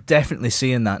 And we're definitely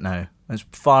seeing that now. It's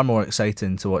far more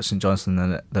exciting to watch St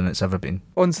Johnstone than it's ever been.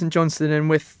 On St Johnstone and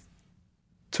with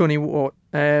Tony Watt,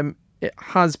 it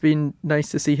has been nice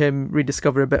to see him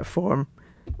rediscover a bit of form.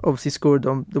 Obviously scored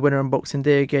on the winner on Boxing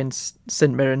Day against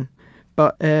St Mirren,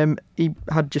 but he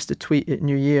had just a tweet at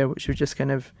New Year which was just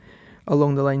kind of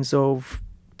along the lines of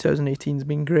 2018's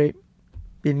been great,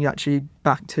 being actually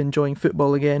back to enjoying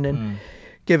football again, and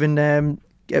given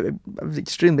it was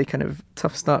extremely kind of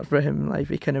tough start for him. Like,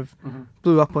 he kind of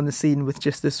blew up on the scene with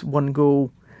just this one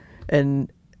goal,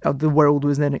 and the world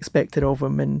was then expected of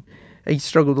him, and he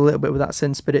struggled a little bit with that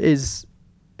since, but it is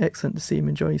excellent to see him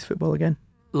enjoy his football again.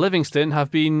 Livingston have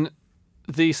been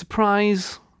the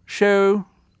surprise show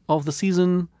of the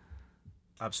season.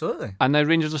 Absolutely. And now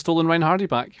Rangers have stolen Ryan Hardy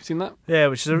back. You've seen that? Yeah,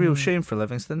 which is a real shame for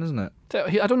Livingston, isn't it?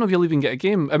 I don't know if he'll even get a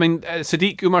game. I mean,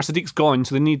 Umar Sadiq's gone,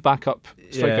 so they need backup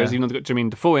strikers, even though they've got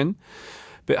Jermaine Defoe in.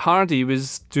 But Hardy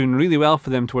was doing really well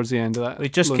for them towards the end of that. He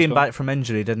just came back from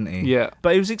injury, didn't he? Yeah.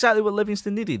 But it was exactly what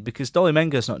Livingston needed, because Dolly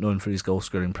Menga's not known for his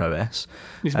goal-scoring prowess.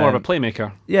 He's more of a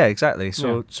playmaker. Yeah, exactly.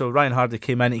 So Ryan Hardy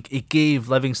came in, he gave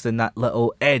Livingston that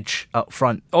little edge up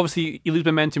front. Obviously, you lose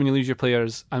momentum when you lose your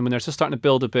players, and when they're just starting to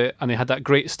build a bit, and they had that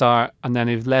great start, and then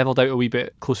they've levelled out a wee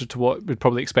bit closer to what we'd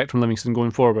probably expect from Livingston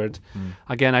going forward.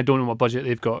 Again, I don't know what budget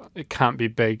they've got. It can't be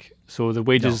big. So the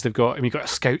wages they've got, I mean, you've got to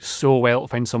scout so well to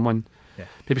find someone. Yeah.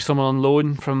 Maybe someone on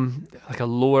loan from like a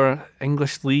lower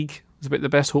English league is about the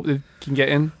best hope they can get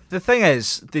in. The thing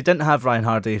is, they didn't have Ryan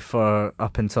Hardy for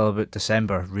up until about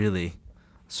December, really.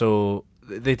 So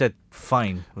they did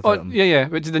fine without him. Yeah.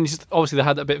 But then obviously they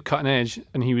had a bit of cutting edge,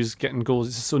 and he was getting goals.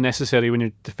 It's so necessary when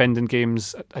you're defending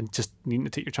games and just needing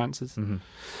to take your chances.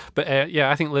 But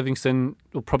I think Livingston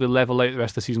will probably level out the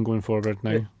rest of the season going forward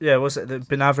now. Yeah, they've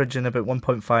been averaging about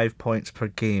 1.5 points per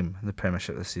game in the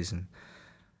Premiership this season.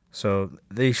 So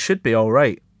they should be all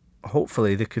right.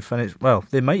 Hopefully they could finish. Well,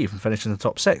 they might even finish in the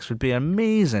top 6. Would be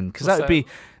amazing, because that would be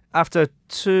after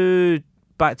 2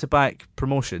 back-to-back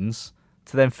promotions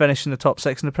to then finish in the top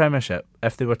 6 in the Premiership.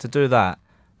 If they were to do that,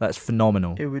 that's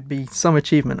phenomenal. It would be some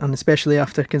achievement, and especially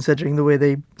after considering the way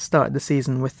they started the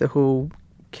season with the whole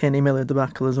Kenny Miller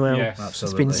debacle as well. Yes,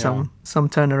 absolutely. It's been some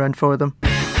turnaround for them.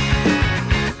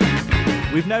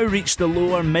 We've now reached the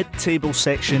lower mid-table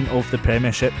section of the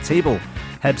Premiership table.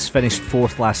 Hibs finished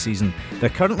 4th last season. They're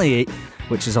currently 8th,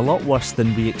 which is a lot worse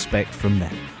than we expect from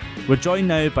them. We're joined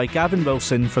now by Gavin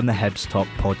Wilson from the Hibs Talk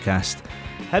podcast.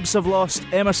 Hibs have lost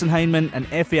Emerson Hyndman and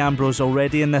Effie Ambrose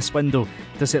already in this window.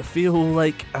 Does it feel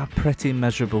like a pretty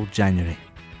miserable January?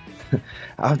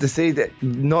 I have to say that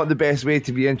not the best way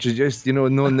to be introduced,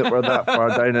 knowing that we're that far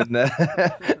down in the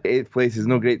 8th place is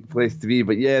no great place to be.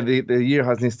 But yeah, the year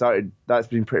hasn't started. That's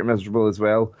been pretty miserable as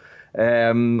well.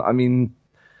 I mean,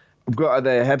 I've got the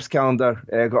Hibs calendar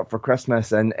I got for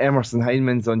Christmas, and Emerson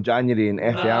Hyndman's on January and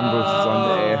Effie Ambrose is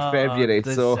on February.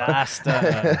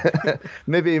 Disaster. So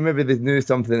maybe they knew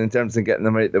something in terms of getting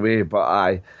them out the way.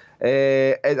 But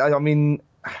I mean,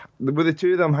 with the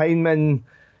two of them, Hyndman,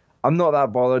 I'm not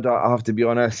that bothered, I have to be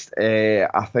honest.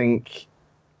 I think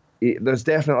there's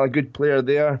definitely a good player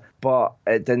there, but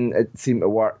it didn't seem to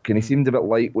work, and he seemed a bit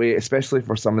lightweight, especially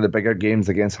for some of the bigger games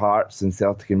against Hearts and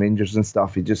Celtic and Rangers and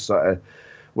stuff. He just sort of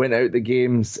went out the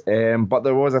games, but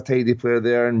there was a tidy player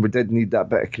there, and we did need that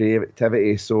bit of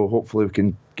creativity, so hopefully we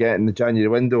can get in the January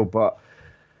window. But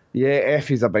yeah,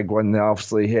 Effie's a big one,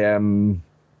 obviously.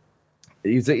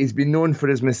 He's been known for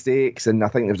his mistakes, and I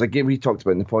think there was a game we talked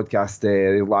about in the podcast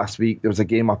last week. There was a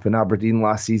game up in Aberdeen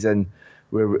last season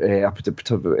where up at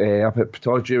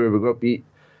Pittodrie where we got beat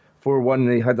 4-1,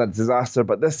 and he had that disaster.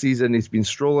 But this season he's been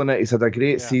strolling it. He's had a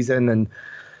great season, and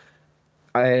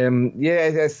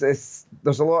there's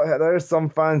some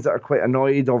fans that are quite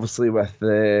annoyed, obviously, with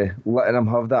letting him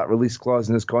have that release clause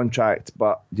in his contract.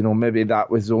 But maybe that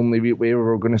was the only way we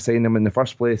were going to sign him in the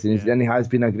first place. And he has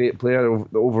been a great player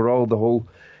overall the whole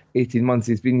 18 months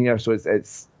he's been here. So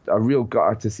it's a real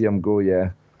gutter to see him go.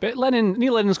 Yeah. But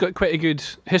Neil Lennon's got quite a good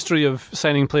history of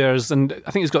signing players, and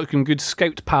I think he's got some good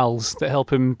scout pals that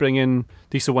help him bring in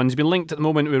decent ones. He's been linked at the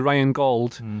moment with Ryan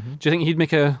Gauld. Mm-hmm. Do you think he'd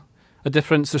make a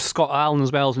difference? There's Scott Allen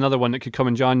as well as another one that could come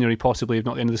in January, possibly, if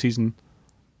not the end of the season.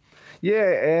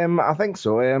 Yeah, I think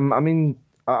so. I'm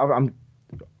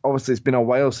obviously it's been a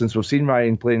while since we've seen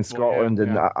Ryan play in Scotland,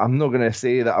 and I'm not going to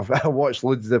say that I've watched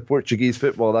loads of the Portuguese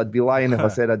football. I'd be lying if I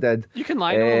said I did. You can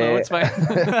lie, no, it's fine.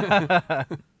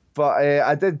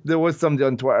 But there was somebody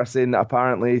on Twitter saying that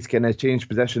apparently he's kind of changed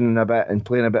position a bit and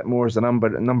playing a bit more as a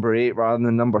number 8 rather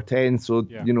than number 10. So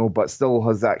but still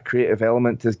has that creative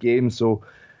element to his game. So.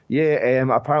 Yeah,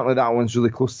 apparently that one's really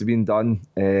close to being done.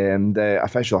 The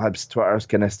official Hibs Twitter is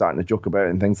kind of starting to joke about it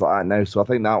and things like that now. So I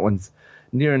think that one's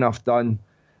near enough done.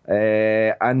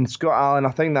 And Scott Allen,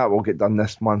 I think that will get done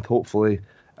this month, hopefully.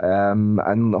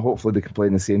 And hopefully they can play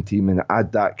in the same team and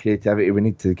add that creativity we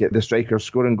need to get the strikers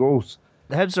scoring goals.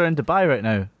 The Hibs are in Dubai right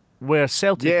now, where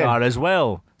Celtic are as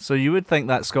well. So you would think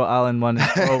that Scott Allen one is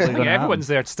probably going to happen. Everyone's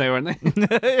there to stay, aren't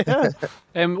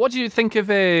they? What do you think of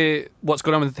what's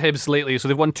going on with the Hibs lately? So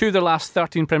they've won 2 of their last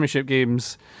 13 Premiership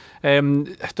games. I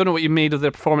don't know what you made of their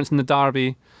performance in the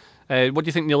derby. What do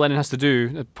you think Neil Lennon has to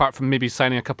do, apart from maybe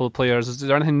signing a couple of players? Is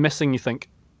there anything missing, you think?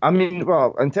 I mean,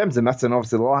 well, in terms of missing,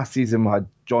 obviously the last season we had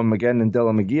John McGinn and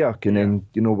Dylan McGeoch, and then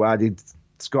we added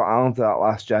Scott Allen to that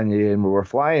last January, and we were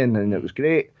flying, and it was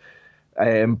great.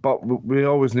 But we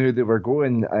always knew they were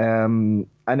going. And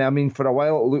I mean, for a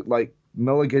while it looked like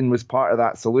Milligan was part of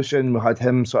that solution. We had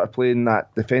him sort of playing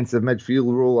that defensive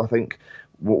midfield role. I think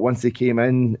once he came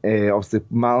in, obviously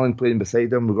Mallon playing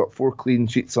beside him, we got 4 clean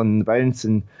sheets on the bounce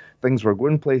and things were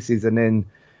going places. And then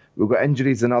we got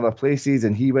injuries in other places,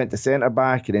 and he went to centre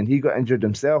back, and then he got injured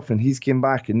himself, and he's came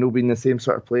back, and no being the same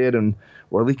sort of player, and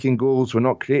we're leaking goals, we're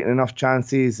not creating enough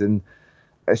chances, and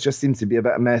it just seems to be a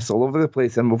bit of mess all over the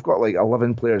place, and we've got like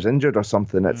 11 players injured or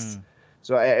something.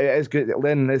 So it is good.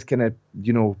 Lennon is kind of,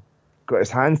 got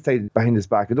his hands tied behind his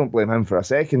back. I don't blame him for a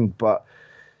second, but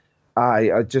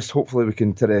I just hopefully we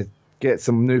can get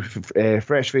some new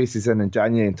fresh faces in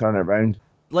January and turn it around.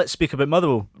 Let's speak about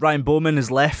Motherwell. Ryan Bowman has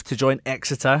left to join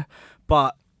Exeter,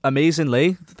 but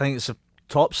amazingly, I think it's a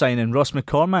top signing. Ross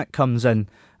McCormack comes in.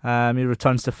 He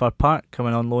returns to Fir Park,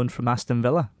 coming on loan from Aston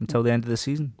Villa until the end of the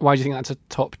season. Why do you think that's a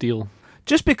top deal?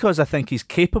 Just because I think he's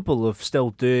capable of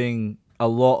still doing a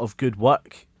lot of good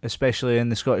work, especially in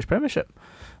the Scottish Premiership.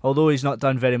 Although he's not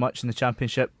done very much in the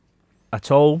Championship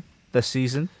at all this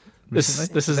season. This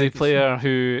is a player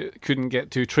who couldn't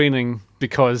get to training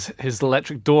because his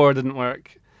electric door didn't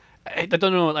work. I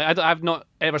don't know. I've not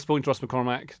ever spoken to Ross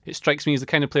McCormack. It strikes me as the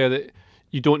kind of player that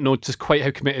you don't know just quite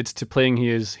how committed to playing he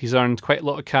is. He's earned quite a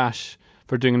lot of cash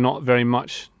for doing not very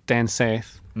much down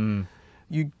south.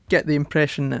 You get the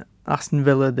impression at Aston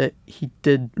Villa that he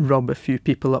did rub a few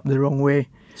people up the wrong way.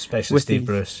 Especially Steve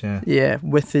Bruce, Yeah,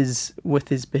 with his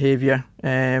behaviour.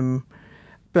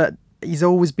 But he's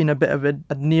always been a bit of a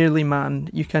nearly man.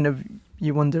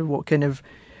 You wonder what kind of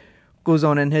goes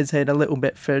on in his head a little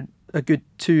bit. For a good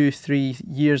 2-3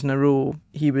 years in a row,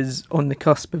 he was on the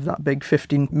cusp of that big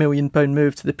 £15 million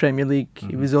move to the Premier League.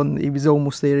 Mm-hmm. He was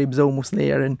almost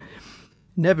there, and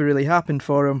never really happened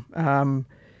for him.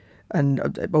 And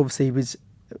obviously he was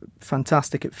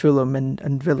fantastic at Fulham,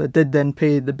 and Villa did then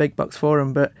pay the big bucks for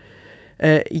him, but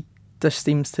he just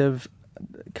seems to have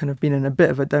kind of been in a bit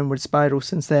of a downward spiral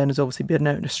since then. He's obviously been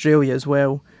out in Australia as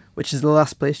well, which is the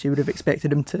last place you would have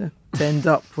expected him to end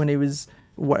up when he was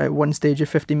at one stage a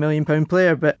 £50 million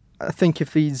player. But I think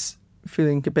if he's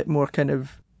feeling a bit more kind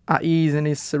of at ease in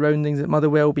his surroundings at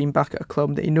Motherwell, being back at a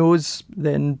club that he knows,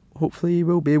 then hopefully he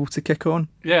will be able to kick on.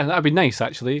 Yeah, that'd be nice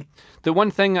actually. The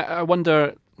one thing I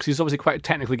wonder, because he's obviously quite a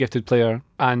technically gifted player,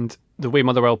 and the way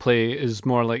Motherwell play is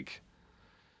more like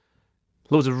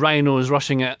loads of rhinos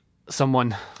rushing at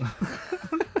someone.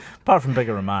 Apart from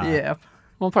Bigger Romano. Yeah.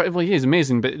 Well, he is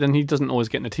amazing, but then he doesn't always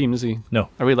get in the team, does he? No.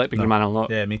 I really like Big Romano a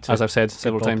lot. Yeah, me too. As I've said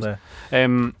several ball times.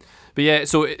 player. But yeah,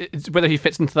 so it's whether he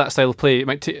fits into that style of play, it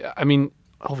might take. I mean,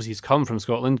 obviously he's come from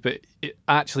Scotland, but it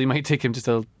actually might take him just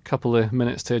a couple of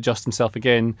minutes to adjust himself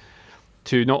again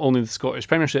to not only the Scottish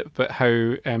Premiership, but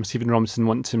how Stephen Robinson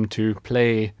wants him to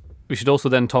play. We should also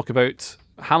then talk about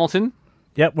Hamilton.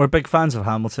 Yep, we're big fans of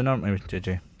Hamilton, aren't we,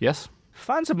 JJ? Yes.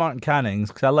 Fans of Martin Cannings,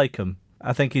 because I like him.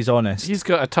 I think he's honest. He's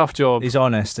got a tough job. He's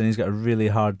honest, and he's got a really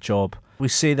hard job. We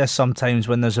say this sometimes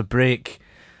when there's a break.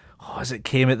 As it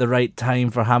came at the right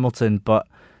time for Hamilton, but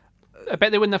I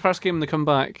bet they win their first game and they come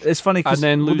back. It's funny because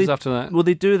and then lose after that. Well,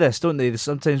 they do this, don't they?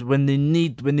 Sometimes when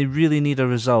they really need a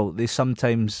result, they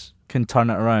sometimes can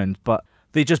turn it around. But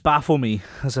they just baffle me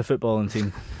as a footballing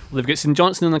team. Well, they've got St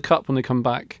Johnstone in the cup when they come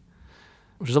back,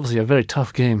 which is obviously a very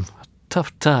tough game, a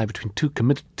tough tie between two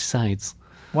committed sides.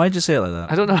 Why did you say it like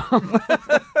that? I don't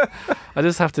know. I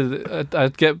just have to.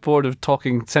 I'd get bored of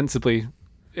talking sensibly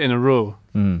in a row.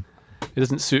 It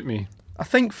doesn't suit me. I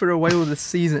think for a while this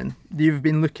season, you've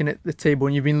been looking at the table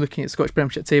and you've been looking at Scottish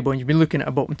Premiership table and you've been looking at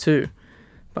a bottom two.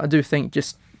 But I do think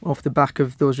just off the back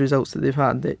of those results that they've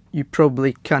had, that you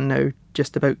probably can now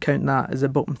just about count that as a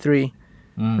bottom three.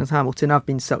 As Hamilton have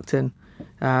been sucked in.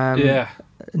 And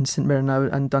St Mirren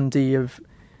and Dundee have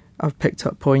picked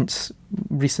up points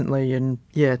recently, and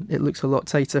yeah, it looks a lot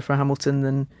tighter for Hamilton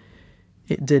than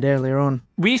it did earlier on.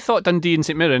 We thought Dundee and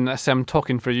St Mirren, as I'm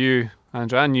talking for you,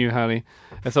 Andrew, and you, Harry,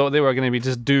 I thought they were going to be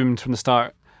just doomed from the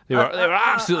start. They were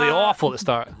absolutely awful at the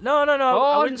start. No.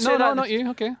 I wouldn't say that. No, not you.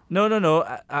 Okay.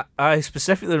 No. I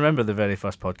specifically remember the very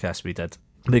first podcast we did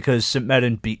because St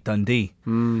Mirren beat Dundee.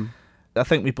 I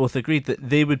think we both agreed that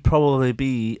they would probably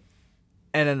be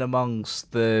in and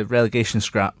amongst the relegation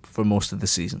scrap for most of the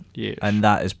season. Yes. And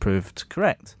that is proved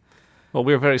correct. Well,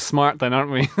 we're very smart then,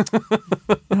 aren't we?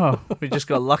 No, we just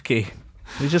got lucky.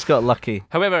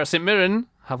 However, St Mirren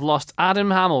have lost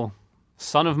Adam Hamill,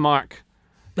 son of Mark,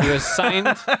 who has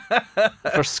signed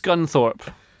for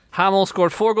Scunthorpe. Hamill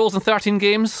scored 4 goals in 13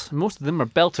 games. Most of them are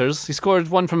belters. He scored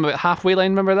one from about halfway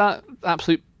line, remember that?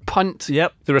 Absolute punt.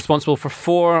 Yep. They're responsible for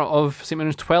 4 of St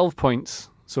Mirren's 12 points.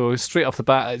 So straight off the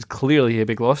bat, it's clearly a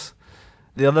big loss.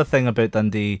 The other thing about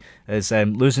Dundee is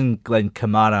losing Glenn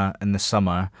Kamara in the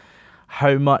summer.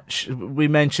 How much we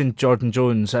mentioned Jordan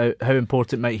Jones, how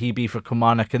important might he be for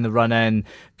Kilmarnock in the run-in?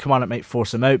 Kilmarnock might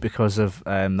force him out because of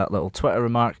that little Twitter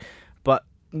remark. But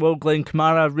will Glenn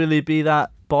Kamara really be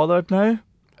that bothered now?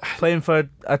 Playing for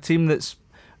a team that's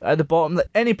at the bottom, that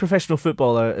any professional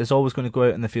footballer is always going to go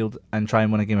out in the field and try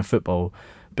and win a game of football.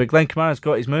 But Glenn Kamara's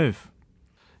got his move.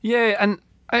 Yeah, and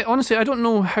I don't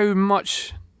know how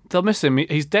much they'll miss him.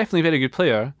 He's definitely a very good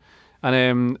player.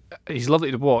 And he's lovely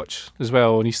to watch as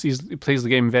well, and he plays the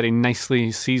game very nicely.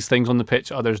 He sees things on the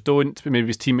pitch others don't, but maybe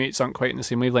his teammates aren't quite in the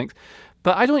same wavelength.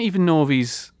 But I don't even know if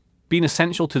he's been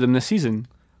essential to them this season.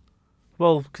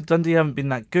 Well, Dundee haven't been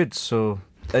that good, so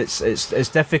it's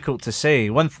difficult to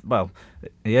say.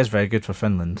 He is very good for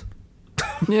Finland.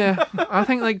 Yeah, I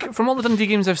think from all the Dundee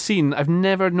games I've seen, I've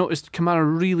never noticed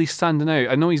Kamara really standing out.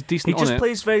 I know he's decent. He just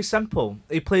plays very simple.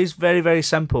 He plays very, very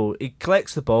simple. He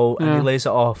collects the ball and he lays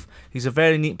it off. He's a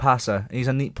very neat passer. He's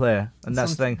a neat player, and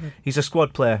that's the thing. He's a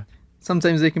squad player.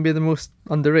 Sometimes they can be the most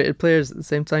underrated players at the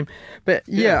same time. But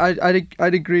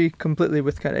I'd agree completely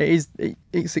with Kat.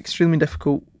 It's extremely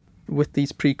difficult with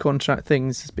these pre-contract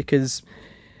things because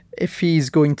if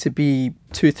he's going to be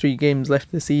 2-3 games left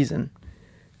of the season,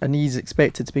 and he's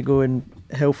expected to be going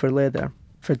hell for leather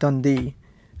for Dundee,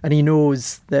 and he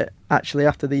knows that actually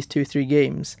after these 2-3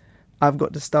 games, I've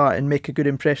got to start and make a good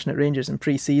impression at Rangers in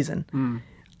pre-season.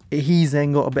 He's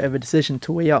then got a bit of a decision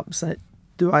to weigh up. So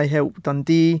do I help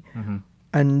Dundee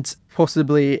and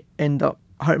possibly end up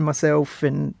hurting myself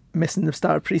and missing the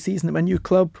start of pre-season at my new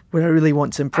club where I really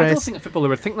want to impress? I don't think a footballer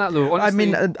would think that though.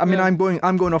 Honestly.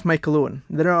 I'm going off Michael Owen.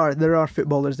 There are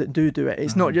footballers that do it.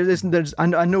 It's not just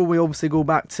I know we obviously go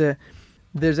back to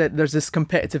there's this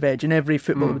competitive edge and every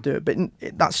footballer would do it, but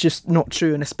that's just not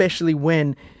true. And especially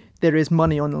when there is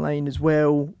money on the line as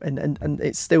well, and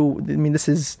it's still, I mean, this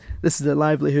is a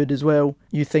livelihood as well.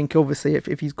 You think obviously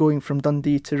if he's going from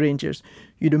Dundee to Rangers,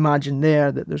 you'd imagine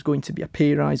there that there's going to be a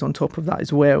pay rise on top of that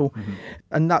as well.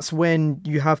 And that's when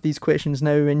you have these questions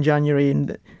now in January,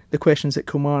 and the questions that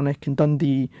Kilmarnock and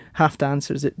Dundee have to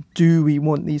answer is that, do we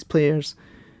want these players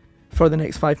for the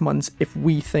next 5 months if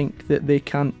we think that they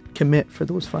can't commit for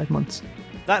those 5 months?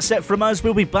 That's it from us.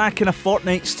 We'll be back in a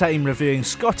fortnight's time reviewing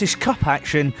Scottish Cup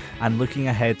action and looking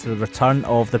ahead to the return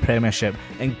of the Premiership,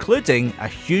 including a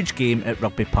huge game at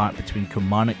Rugby Park between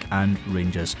Kilmarnock and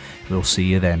Rangers. We'll see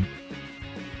you then.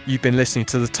 You've been listening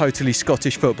to the Totally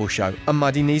Scottish Football Show, a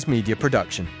Muddy Knees Media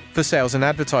production. For sales and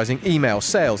advertising, email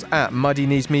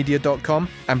sales@muddykneesmedia.com,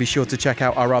 and be sure to check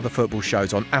out our other football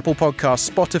shows on Apple Podcasts,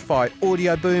 Spotify,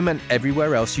 Audio Boom, and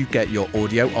everywhere else you get your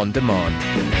audio on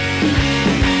demand.